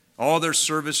 All their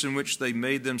service in which they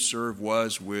made them serve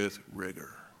was with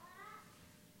rigor."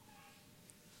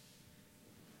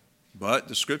 But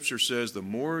the Scripture says the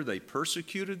more they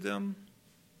persecuted them,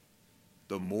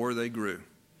 the more they grew.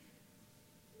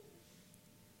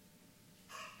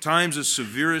 Times of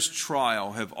severest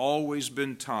trial have always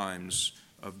been times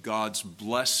of God's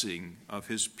blessing of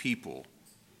his people.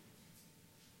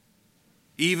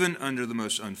 Even under the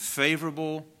most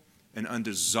unfavorable and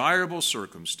undesirable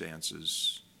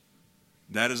circumstances,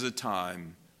 that is a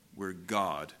time where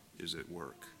God is at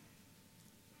work.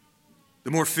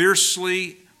 The more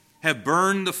fiercely have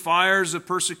burned the fires of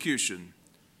persecution,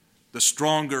 the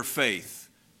stronger faith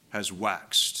has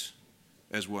waxed,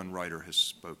 as one writer has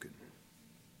spoken.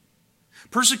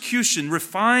 Persecution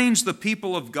refines the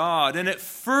people of God, and it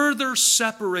further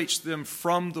separates them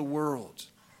from the world.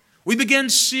 We begin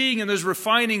seeing in those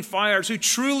refining fires who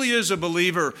truly is a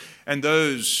believer and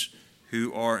those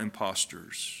who are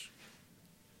impostors.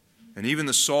 And even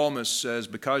the psalmist says,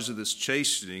 because of this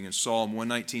chastening in Psalm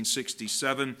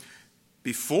 119:67,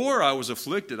 "Before I was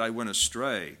afflicted, I went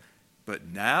astray, but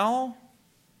now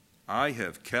I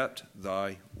have kept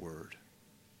thy word."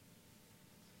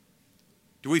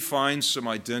 Do we find some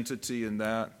identity in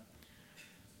that?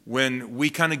 When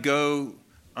we kind of go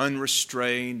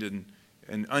unrestrained and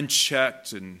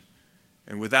unchecked and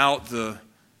without the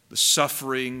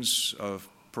sufferings of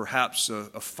perhaps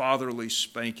a fatherly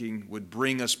spanking would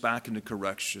bring us back into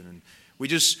correction. And we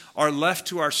just are left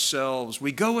to ourselves.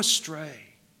 We go astray.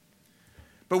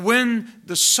 But when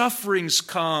the sufferings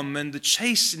come and the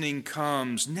chastening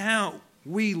comes, now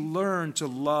we learn to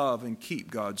love and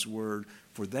keep God's word,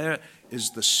 for that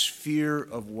is the sphere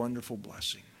of wonderful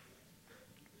blessing.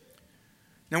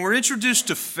 Now we're introduced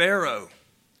to Pharaoh,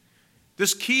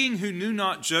 this king who knew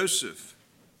not Joseph.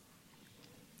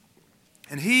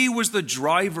 And he was the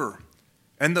driver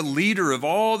and the leader of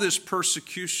all this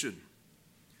persecution.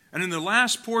 And in the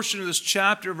last portion of this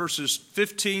chapter, verses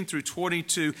 15 through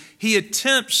 22, he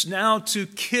attempts now to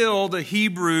kill the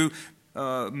Hebrew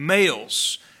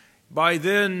males by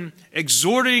then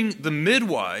exhorting the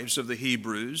midwives of the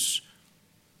Hebrews,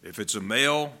 if it's a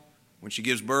male, when she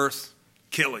gives birth,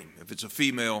 kill him. If it's a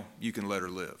female, you can let her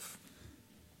live.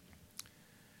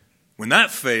 When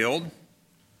that failed,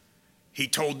 he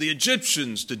told the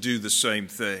Egyptians to do the same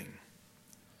thing.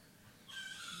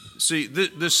 See,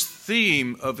 this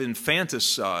theme of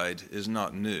infanticide is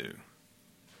not new.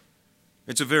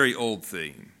 It's a very old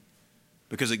theme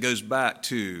because it goes back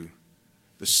to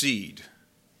the seed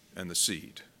and the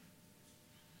seed.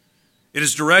 It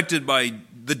is directed by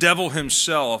the devil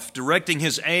himself, directing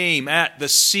his aim at the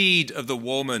seed of the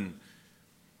woman,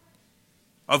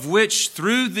 of which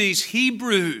through these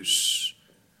Hebrews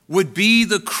would be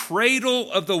the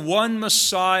cradle of the one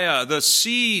Messiah, the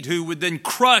seed who would then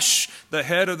crush the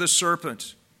head of the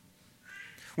serpent.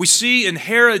 We see in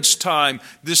Herod's time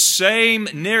this same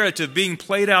narrative being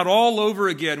played out all over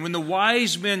again when the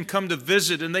wise men come to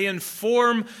visit and they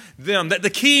inform them that the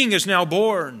king is now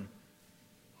born.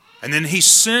 And then he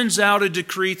sends out a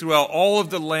decree throughout all of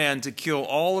the land to kill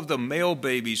all of the male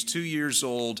babies 2 years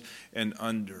old and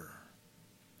under.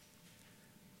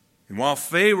 And while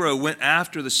Pharaoh went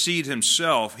after the seed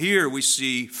himself, here we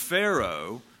see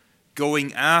Pharaoh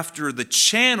going after the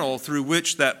channel through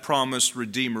which that promised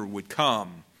Redeemer would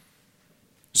come.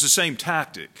 It's the same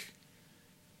tactic.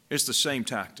 It's the same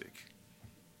tactic.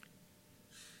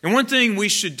 And one thing we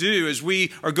should do as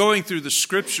we are going through the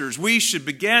Scriptures, we should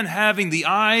begin having the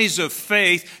eyes of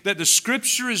faith that the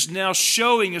Scripture is now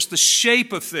showing us the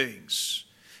shape of things,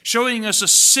 showing us a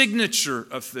signature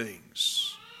of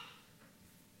things.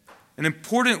 An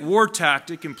important war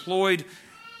tactic employed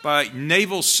by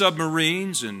naval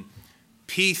submarines and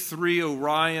P-3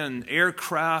 Orion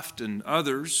aircraft and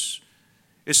others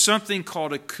is something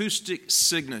called acoustic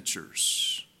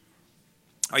signatures.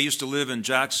 I used to live in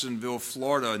Jacksonville,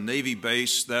 Florida, a Navy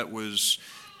base that was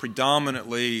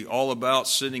predominantly all about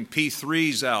sending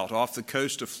P-3s out off the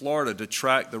coast of Florida to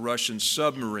track the Russian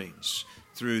submarines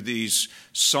through these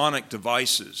sonic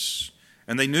devices.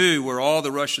 And they knew where all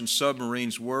the Russian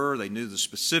submarines were. They knew the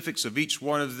specifics of each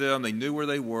one of them. They knew where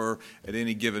they were at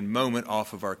any given moment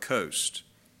off of our coast.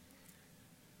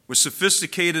 With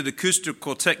sophisticated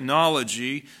acoustical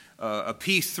technology, a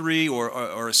P-3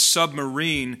 or a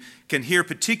submarine can hear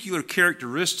particular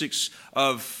characteristics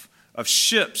of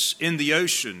ships in the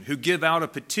ocean who give out a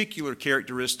particular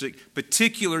characteristic,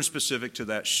 particular and specific to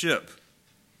that ship.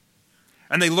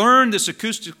 And they learn this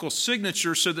acoustical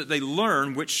signature so that they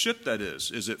learn which ship that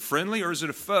is. Is it friendly or is it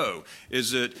a foe?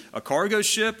 Is it a cargo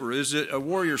ship or is it a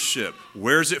warrior ship?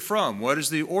 Where is it from? What is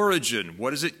the origin?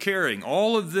 What is it carrying?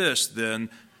 All of this then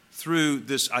through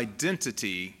this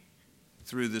identity,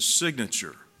 through this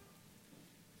signature.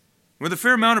 With a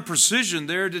fair amount of precision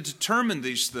there to determine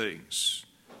these things.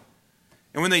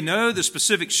 And when they know the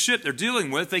specific ship they're dealing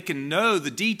with, they can know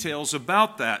the details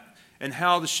about that and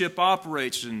how the ship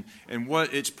operates and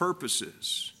what its purpose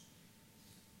is.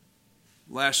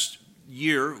 Last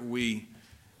year, we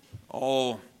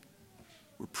all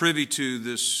were privy to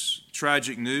this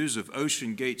tragic news of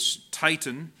Ocean Gate's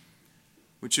Titan,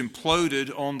 which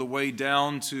imploded on the way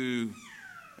down to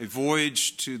a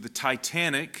voyage to the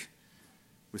Titanic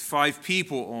with 5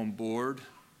 people on board.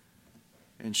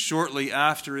 And shortly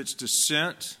after its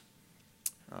descent,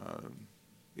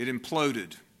 it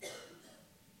imploded,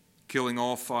 killing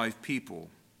all 5 people.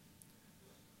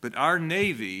 But our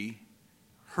Navy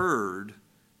heard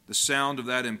the sound of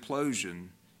that implosion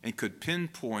and could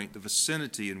pinpoint the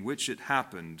vicinity in which it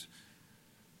happened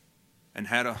and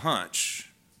had a hunch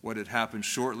what had happened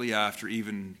shortly after,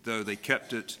 even though they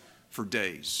kept it for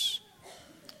days.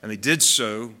 And they did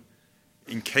so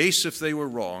in case if they were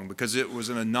wrong, because it was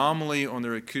an anomaly on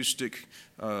their acoustic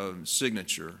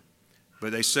signature.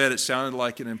 But they said it sounded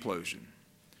like an implosion.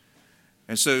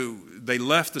 And so they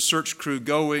left the search crew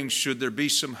going, should there be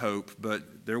some hope,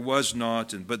 but there was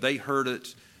not. But they heard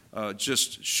it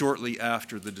just shortly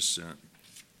after the descent.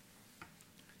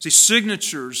 See,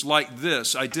 signatures like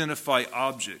this identify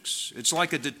objects. It's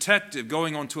like a detective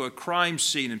going onto a crime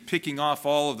scene and picking off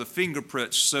all of the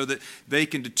fingerprints so that they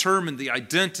can determine the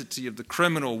identity of the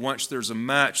criminal once there's a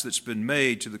match that's been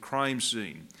made to the crime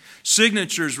scene.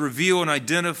 Signatures reveal and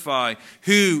identify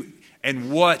who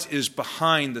and what is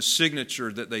behind the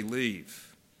signature that they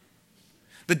leave.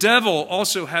 The devil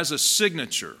also has a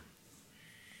signature.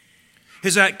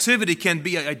 His activity can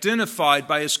be identified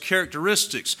by his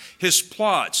characteristics, his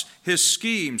plots, his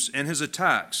schemes, and his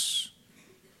attacks.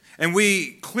 And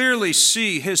we clearly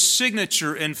see his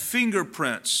signature and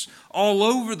fingerprints all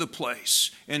over the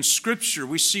place in Scripture.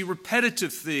 We see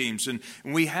repetitive themes, and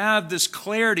we have this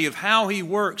clarity of how he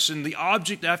works and the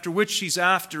object after which he's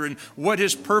after and what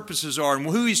his purposes are and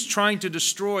who he's trying to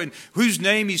destroy and whose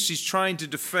name he's trying to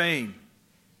defame.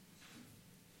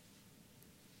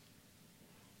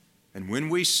 And when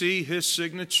we see his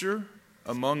signature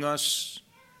among us,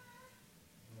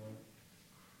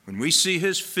 when we see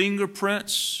his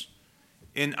fingerprints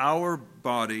in our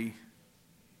body,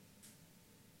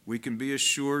 we can be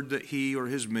assured that he or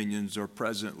his minions are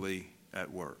presently at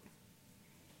work.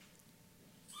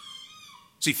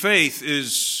 See, faith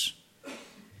is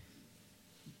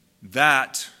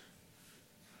that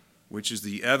which is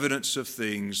the evidence of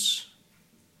things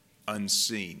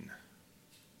unseen.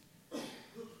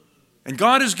 And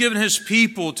God has given his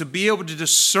people to be able to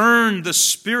discern the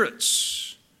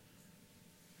spirits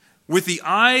with the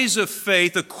eyes of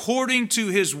faith according to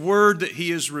his word that he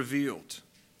has revealed.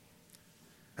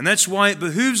 And that's why it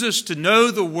behooves us to know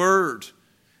the word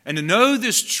and to know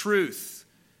this truth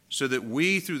so that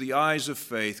we, through the eyes of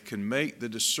faith, can make the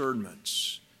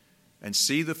discernments and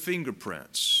see the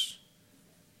fingerprints,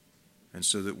 and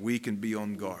so that we can be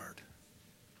on guard.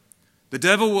 The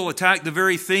devil will attack the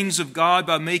very things of God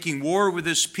by making war with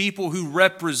his people who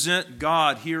represent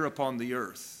God here upon the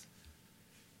earth.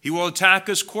 He will attack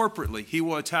us corporately. He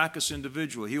will attack us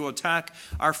individually. He will attack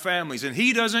our families. And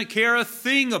he doesn't care a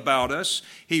thing about us.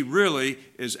 He really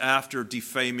is after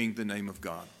defaming the name of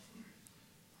God.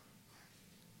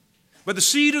 But the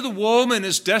seed of the woman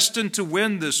is destined to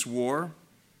win this war.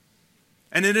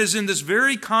 And it is in this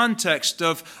very context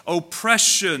of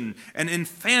oppression and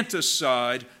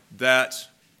infanticide that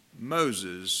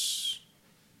Moses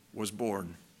was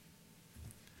born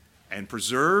and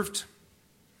preserved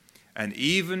and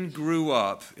even grew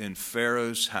up in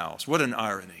Pharaoh's house. What an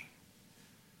irony.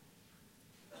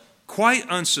 Quite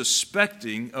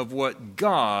unsuspecting of what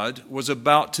God was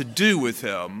about to do with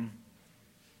him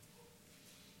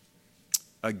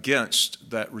against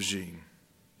that regime.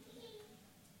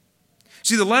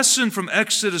 See, the lesson from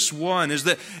Exodus 1 is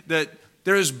that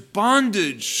there is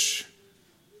bondage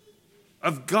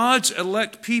of God's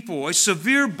elect people, a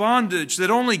severe bondage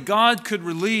that only God could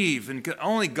relieve and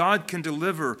only God can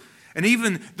deliver. And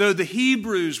even though the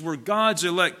Hebrews were God's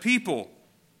elect people,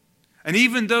 and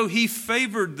even though He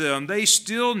favored them, they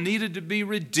still needed to be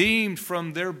redeemed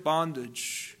from their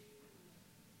bondage.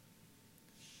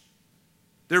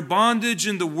 Their bondage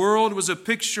in the world was a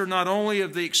picture not only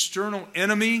of the external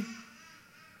enemy,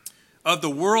 of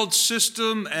the world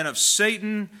system and of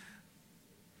Satan,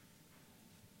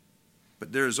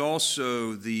 but there is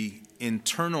also the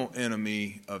internal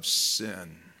enemy of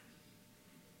sin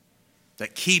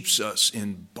that keeps us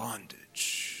in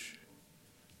bondage.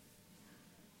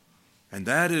 And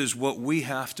that is what we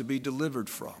have to be delivered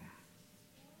from.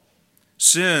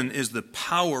 Sin is the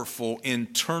powerful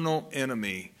internal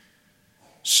enemy,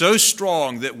 so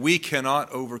strong that we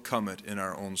cannot overcome it in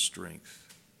our own strength.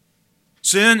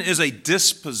 Sin is a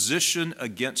disposition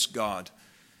against God.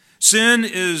 Sin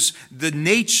is the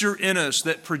nature in us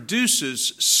that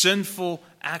produces sinful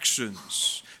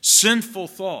actions, sinful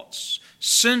thoughts,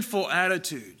 sinful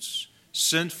attitudes,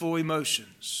 sinful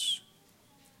emotions.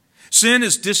 Sin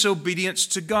is disobedience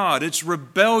to God. It's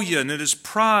rebellion. It is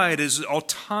pride. It is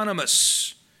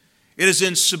autonomous. It is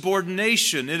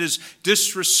insubordination. It is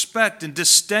disrespect and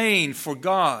disdain for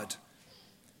God.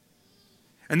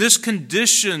 And this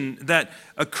condition that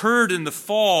occurred in the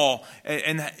fall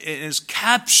and has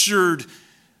captured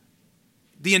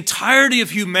the entirety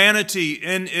of humanity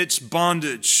in its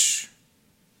bondage.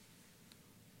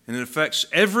 And it affects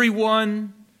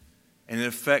everyone, and it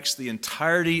affects the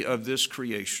entirety of this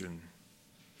creation.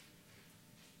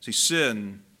 See,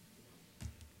 sin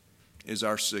is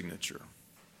our signature.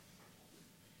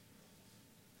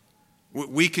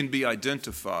 We can be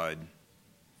identified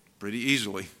pretty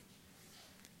easily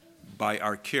by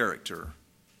our character,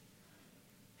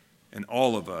 and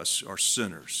all of us are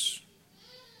sinners.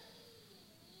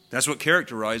 That's what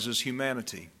characterizes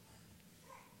humanity.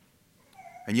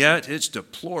 And yet it's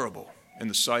deplorable in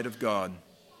the sight of God.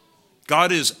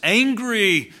 God is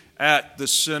angry at the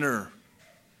sinner.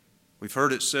 We've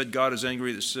heard it said God is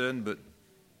angry at the sin, but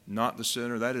not the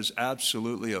sinner. That is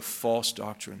absolutely a false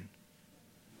doctrine.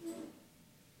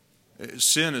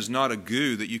 Sin is not a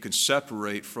goo that you can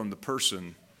separate from the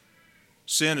person.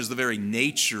 Sin is the very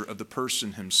nature of the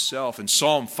person himself. And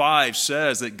Psalm 5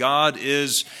 says that God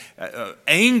is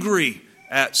angry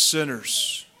at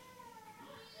sinners.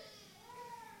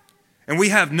 And we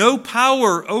have no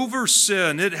power over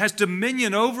sin. It has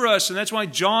dominion over us. And that's why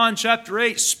John chapter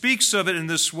 8 speaks of it in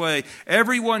this way.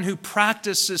 Everyone who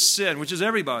practices sin, which is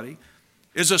everybody,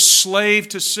 is a slave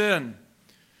to sin.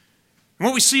 And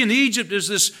what we see in Egypt is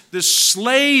this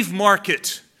slave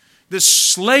market, this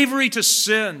slavery to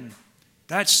sin.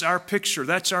 That's our picture.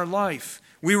 That's our life.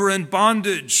 We were in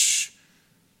bondage.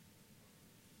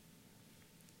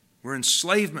 We're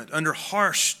enslavement under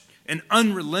harsh and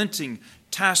unrelenting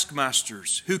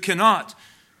taskmasters who cannot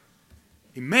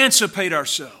emancipate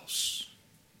ourselves.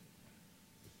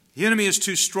 The enemy is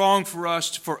too strong for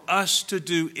us to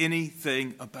do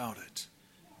anything about it.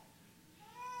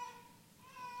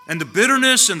 And the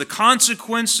bitterness and the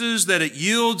consequences that it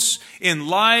yields in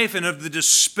life, and of the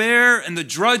despair and the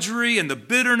drudgery and the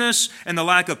bitterness and the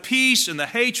lack of peace and the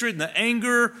hatred and the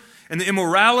anger and the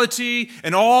immorality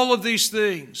and all of these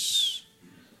things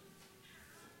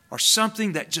are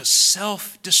something that just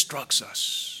self-destructs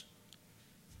us.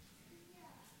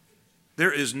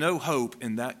 There is no hope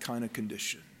in that kind of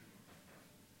condition.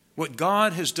 What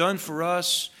God has done for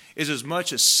us is as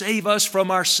much as save us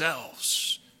from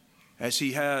ourselves as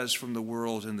He has from the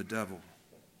world and the devil.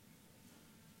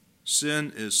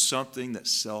 Sin is something that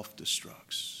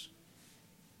self-destructs.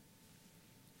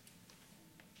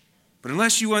 But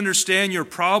unless you understand your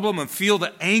problem and feel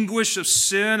the anguish of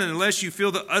sin, and unless you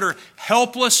feel the utter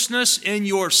helplessness in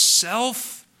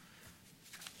yourself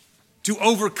to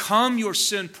overcome your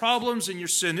sin problems and your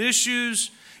sin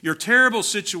issues, your terrible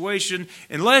situation,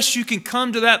 unless you can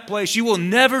come to that place, you will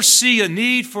never see a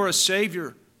need for a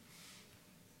Savior.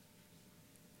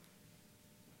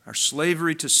 Our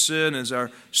slavery to sin is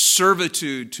our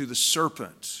servitude to the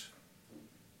serpent.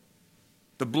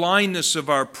 The blindness of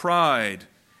our pride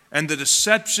and the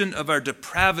deception of our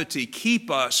depravity keep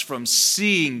us from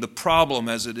seeing the problem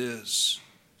as it is.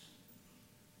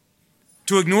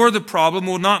 To ignore the problem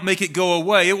will not make it go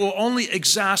away. It will only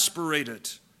exasperate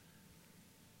it.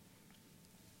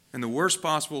 And the worst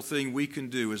possible thing we can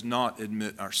do is not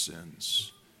admit our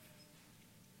sins.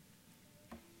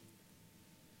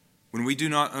 When we do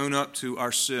not own up to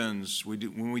our sins,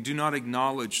 when we do not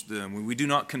acknowledge them, when we do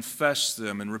not confess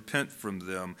them and repent from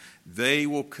them, they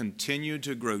will continue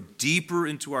to grow deeper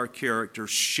into our character,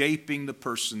 shaping the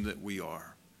person that we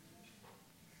are.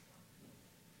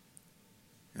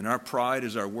 And our pride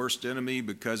is our worst enemy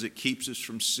because it keeps us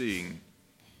from seeing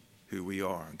who we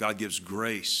are. God gives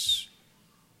grace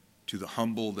to the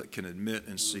humble that can admit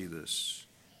and see this.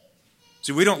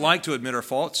 See, we don't like to admit our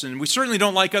faults, and we certainly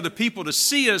don't like other people to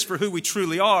see us for who we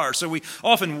truly are. So we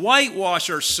often whitewash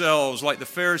ourselves like the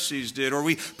Pharisees did, or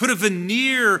we put a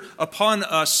veneer upon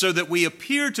us so that we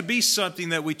appear to be something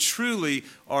that we truly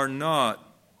are not.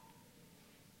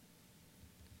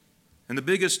 And the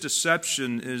biggest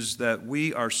deception is that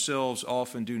we ourselves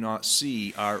often do not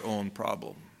see our own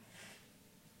problem.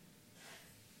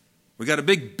 We got a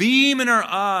big beam in our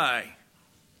eye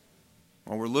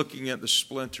while we're looking at the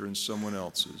splinter in someone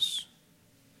else's.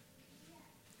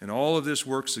 And all of this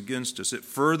works against us. It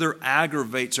further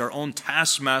aggravates our own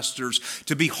taskmasters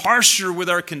to be harsher with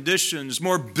our conditions,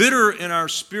 more bitter in our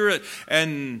spirit,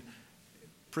 and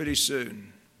pretty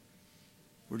soon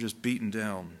we're just beaten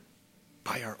down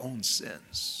by our own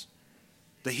sins.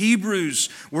 The Hebrews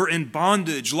were in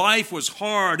bondage. Life was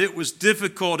hard. It was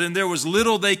difficult, and there was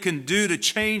little they can do to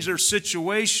change their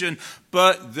situation,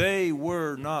 but they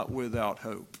were not without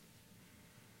hope.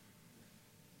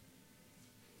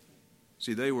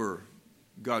 See, they were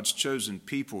God's chosen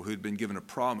people who'd been given a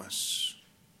promise.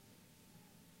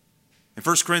 In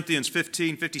 1 Corinthians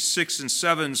 15:56 and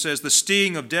 7 says, "The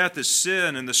sting of death is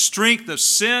sin, and the strength of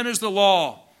sin is the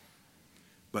law.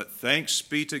 But thanks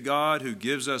be to God who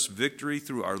gives us victory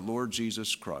through our Lord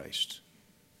Jesus Christ."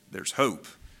 There's hope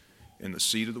in the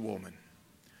seed of the woman.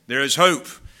 There is hope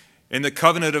in the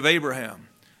covenant of Abraham.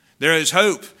 There is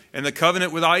hope in the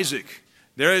covenant with Isaac.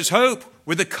 There is hope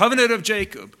with the covenant of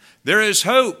Jacob. There is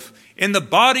hope in the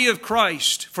body of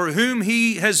Christ, for whom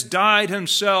he has died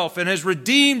himself and has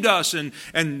redeemed us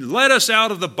and led us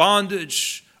out of the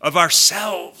bondage of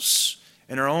ourselves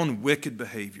and our own wicked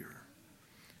behavior.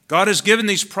 God has given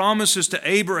these promises to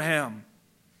Abraham.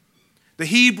 The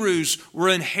Hebrews were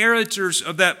inheritors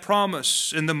of that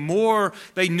promise, and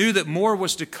they knew that more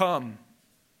was to come.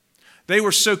 They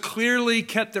were so clearly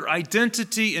kept their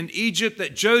identity in Egypt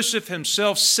that Joseph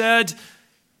himself said,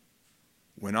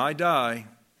 "When I die,"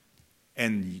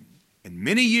 and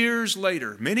many years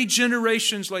later, many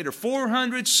generations later,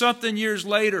 400-something years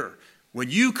later, when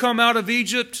you come out of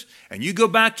Egypt and you go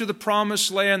back to the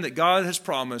promised land that God has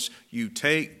promised, you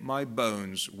take my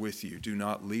bones with you. Do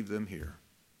not leave them here.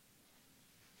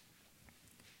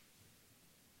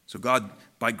 So God,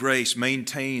 by grace,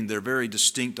 maintained their very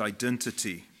distinct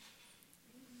identity.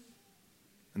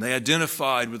 And they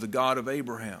identified with the God of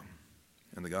Abraham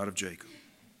and the God of Jacob.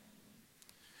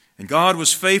 And God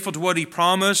was faithful to what he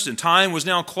promised, and time was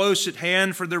now close at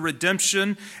hand for their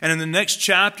redemption. And in the next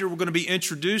chapter, we're going to be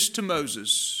introduced to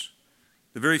Moses,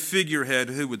 the very figurehead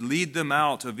who would lead them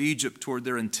out of Egypt toward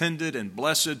their intended and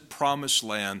blessed promised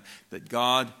land that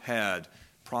God had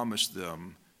promised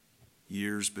them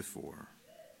years before.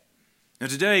 Now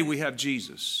today we have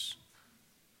Jesus,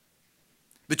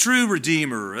 the true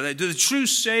Redeemer, the true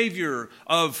Savior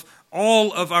of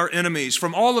all of our enemies,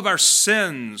 from all of our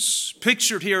sins,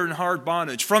 pictured here in hard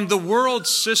bondage, from the world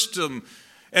system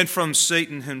and from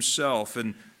Satan himself.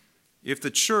 And if the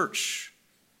church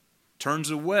turns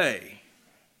away,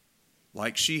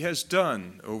 like she has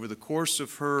done over the course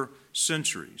of her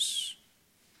centuries,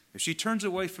 if she turns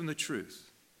away from the truth,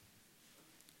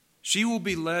 she will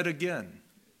be led again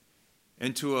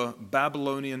into a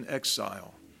Babylonian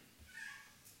exile,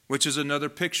 which is another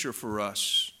picture for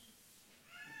us.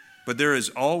 But there is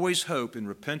always hope in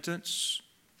repentance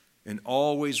and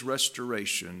always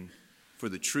restoration for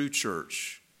the true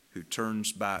church who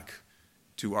turns back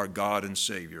to our God and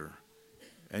Savior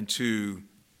and to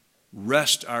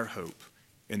rest our hope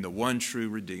in the one true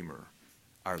Redeemer,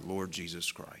 our Lord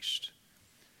Jesus Christ.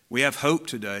 We have hope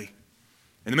today.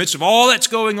 In the midst of all that's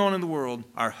going on in the world,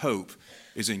 our hope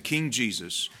is in King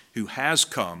Jesus, who has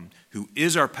come, who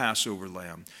is our Passover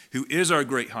lamb, who is our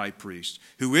great high priest,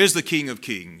 who is the King of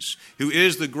kings, who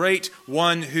is the great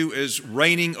one who is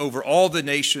reigning over all the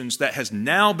nations, that has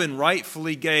now been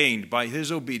rightfully gained by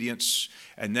his obedience,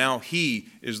 and now he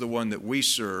is the one that we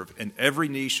serve, and every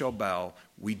knee shall bow.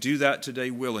 We do that today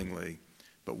willingly,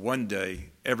 but one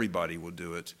day everybody will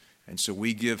do it, and so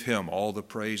we give him all the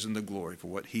praise and the glory for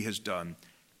what he has done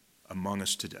among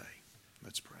us today.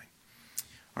 Let's pray.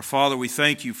 Our Father, we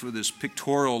thank you for this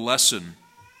pictorial lesson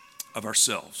of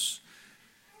ourselves.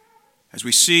 As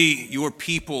we see your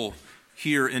people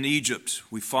here in Egypt,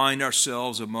 we find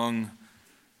ourselves among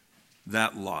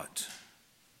that lot.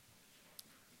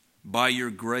 By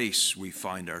your grace, we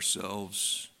find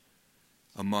ourselves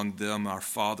among them, our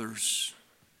fathers.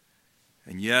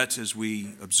 And yet, as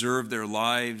we observe their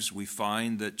lives, we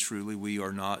find that truly we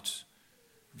are not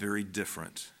very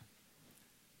different.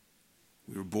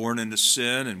 We were born into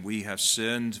sin, and we have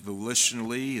sinned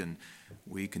volitionally, and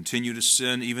we continue to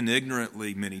sin even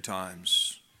ignorantly many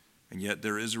times. And yet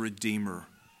there is a Redeemer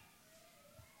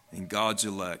in God's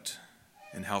elect,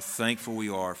 and how thankful we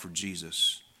are for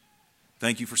Jesus.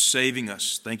 Thank you for saving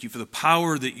us. Thank you for the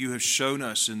power that you have shown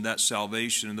us in that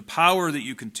salvation, and the power that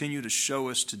you continue to show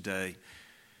us today.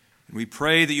 And we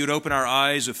pray that you would open our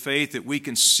eyes of faith, that we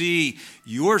can see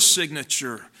your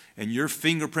signature and your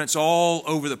fingerprints all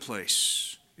over the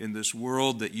place in this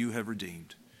world that you have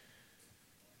redeemed.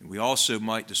 And we also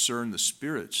might discern the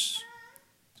spirits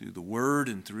through the word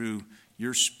and through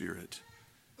your Spirit,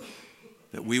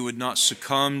 that we would not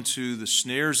succumb to the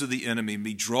snares of the enemy and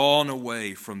be drawn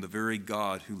away from the very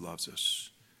God who loves us.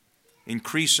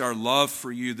 Increase our love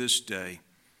for you this day,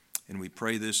 and we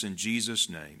pray this in Jesus'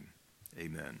 name.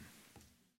 Amen.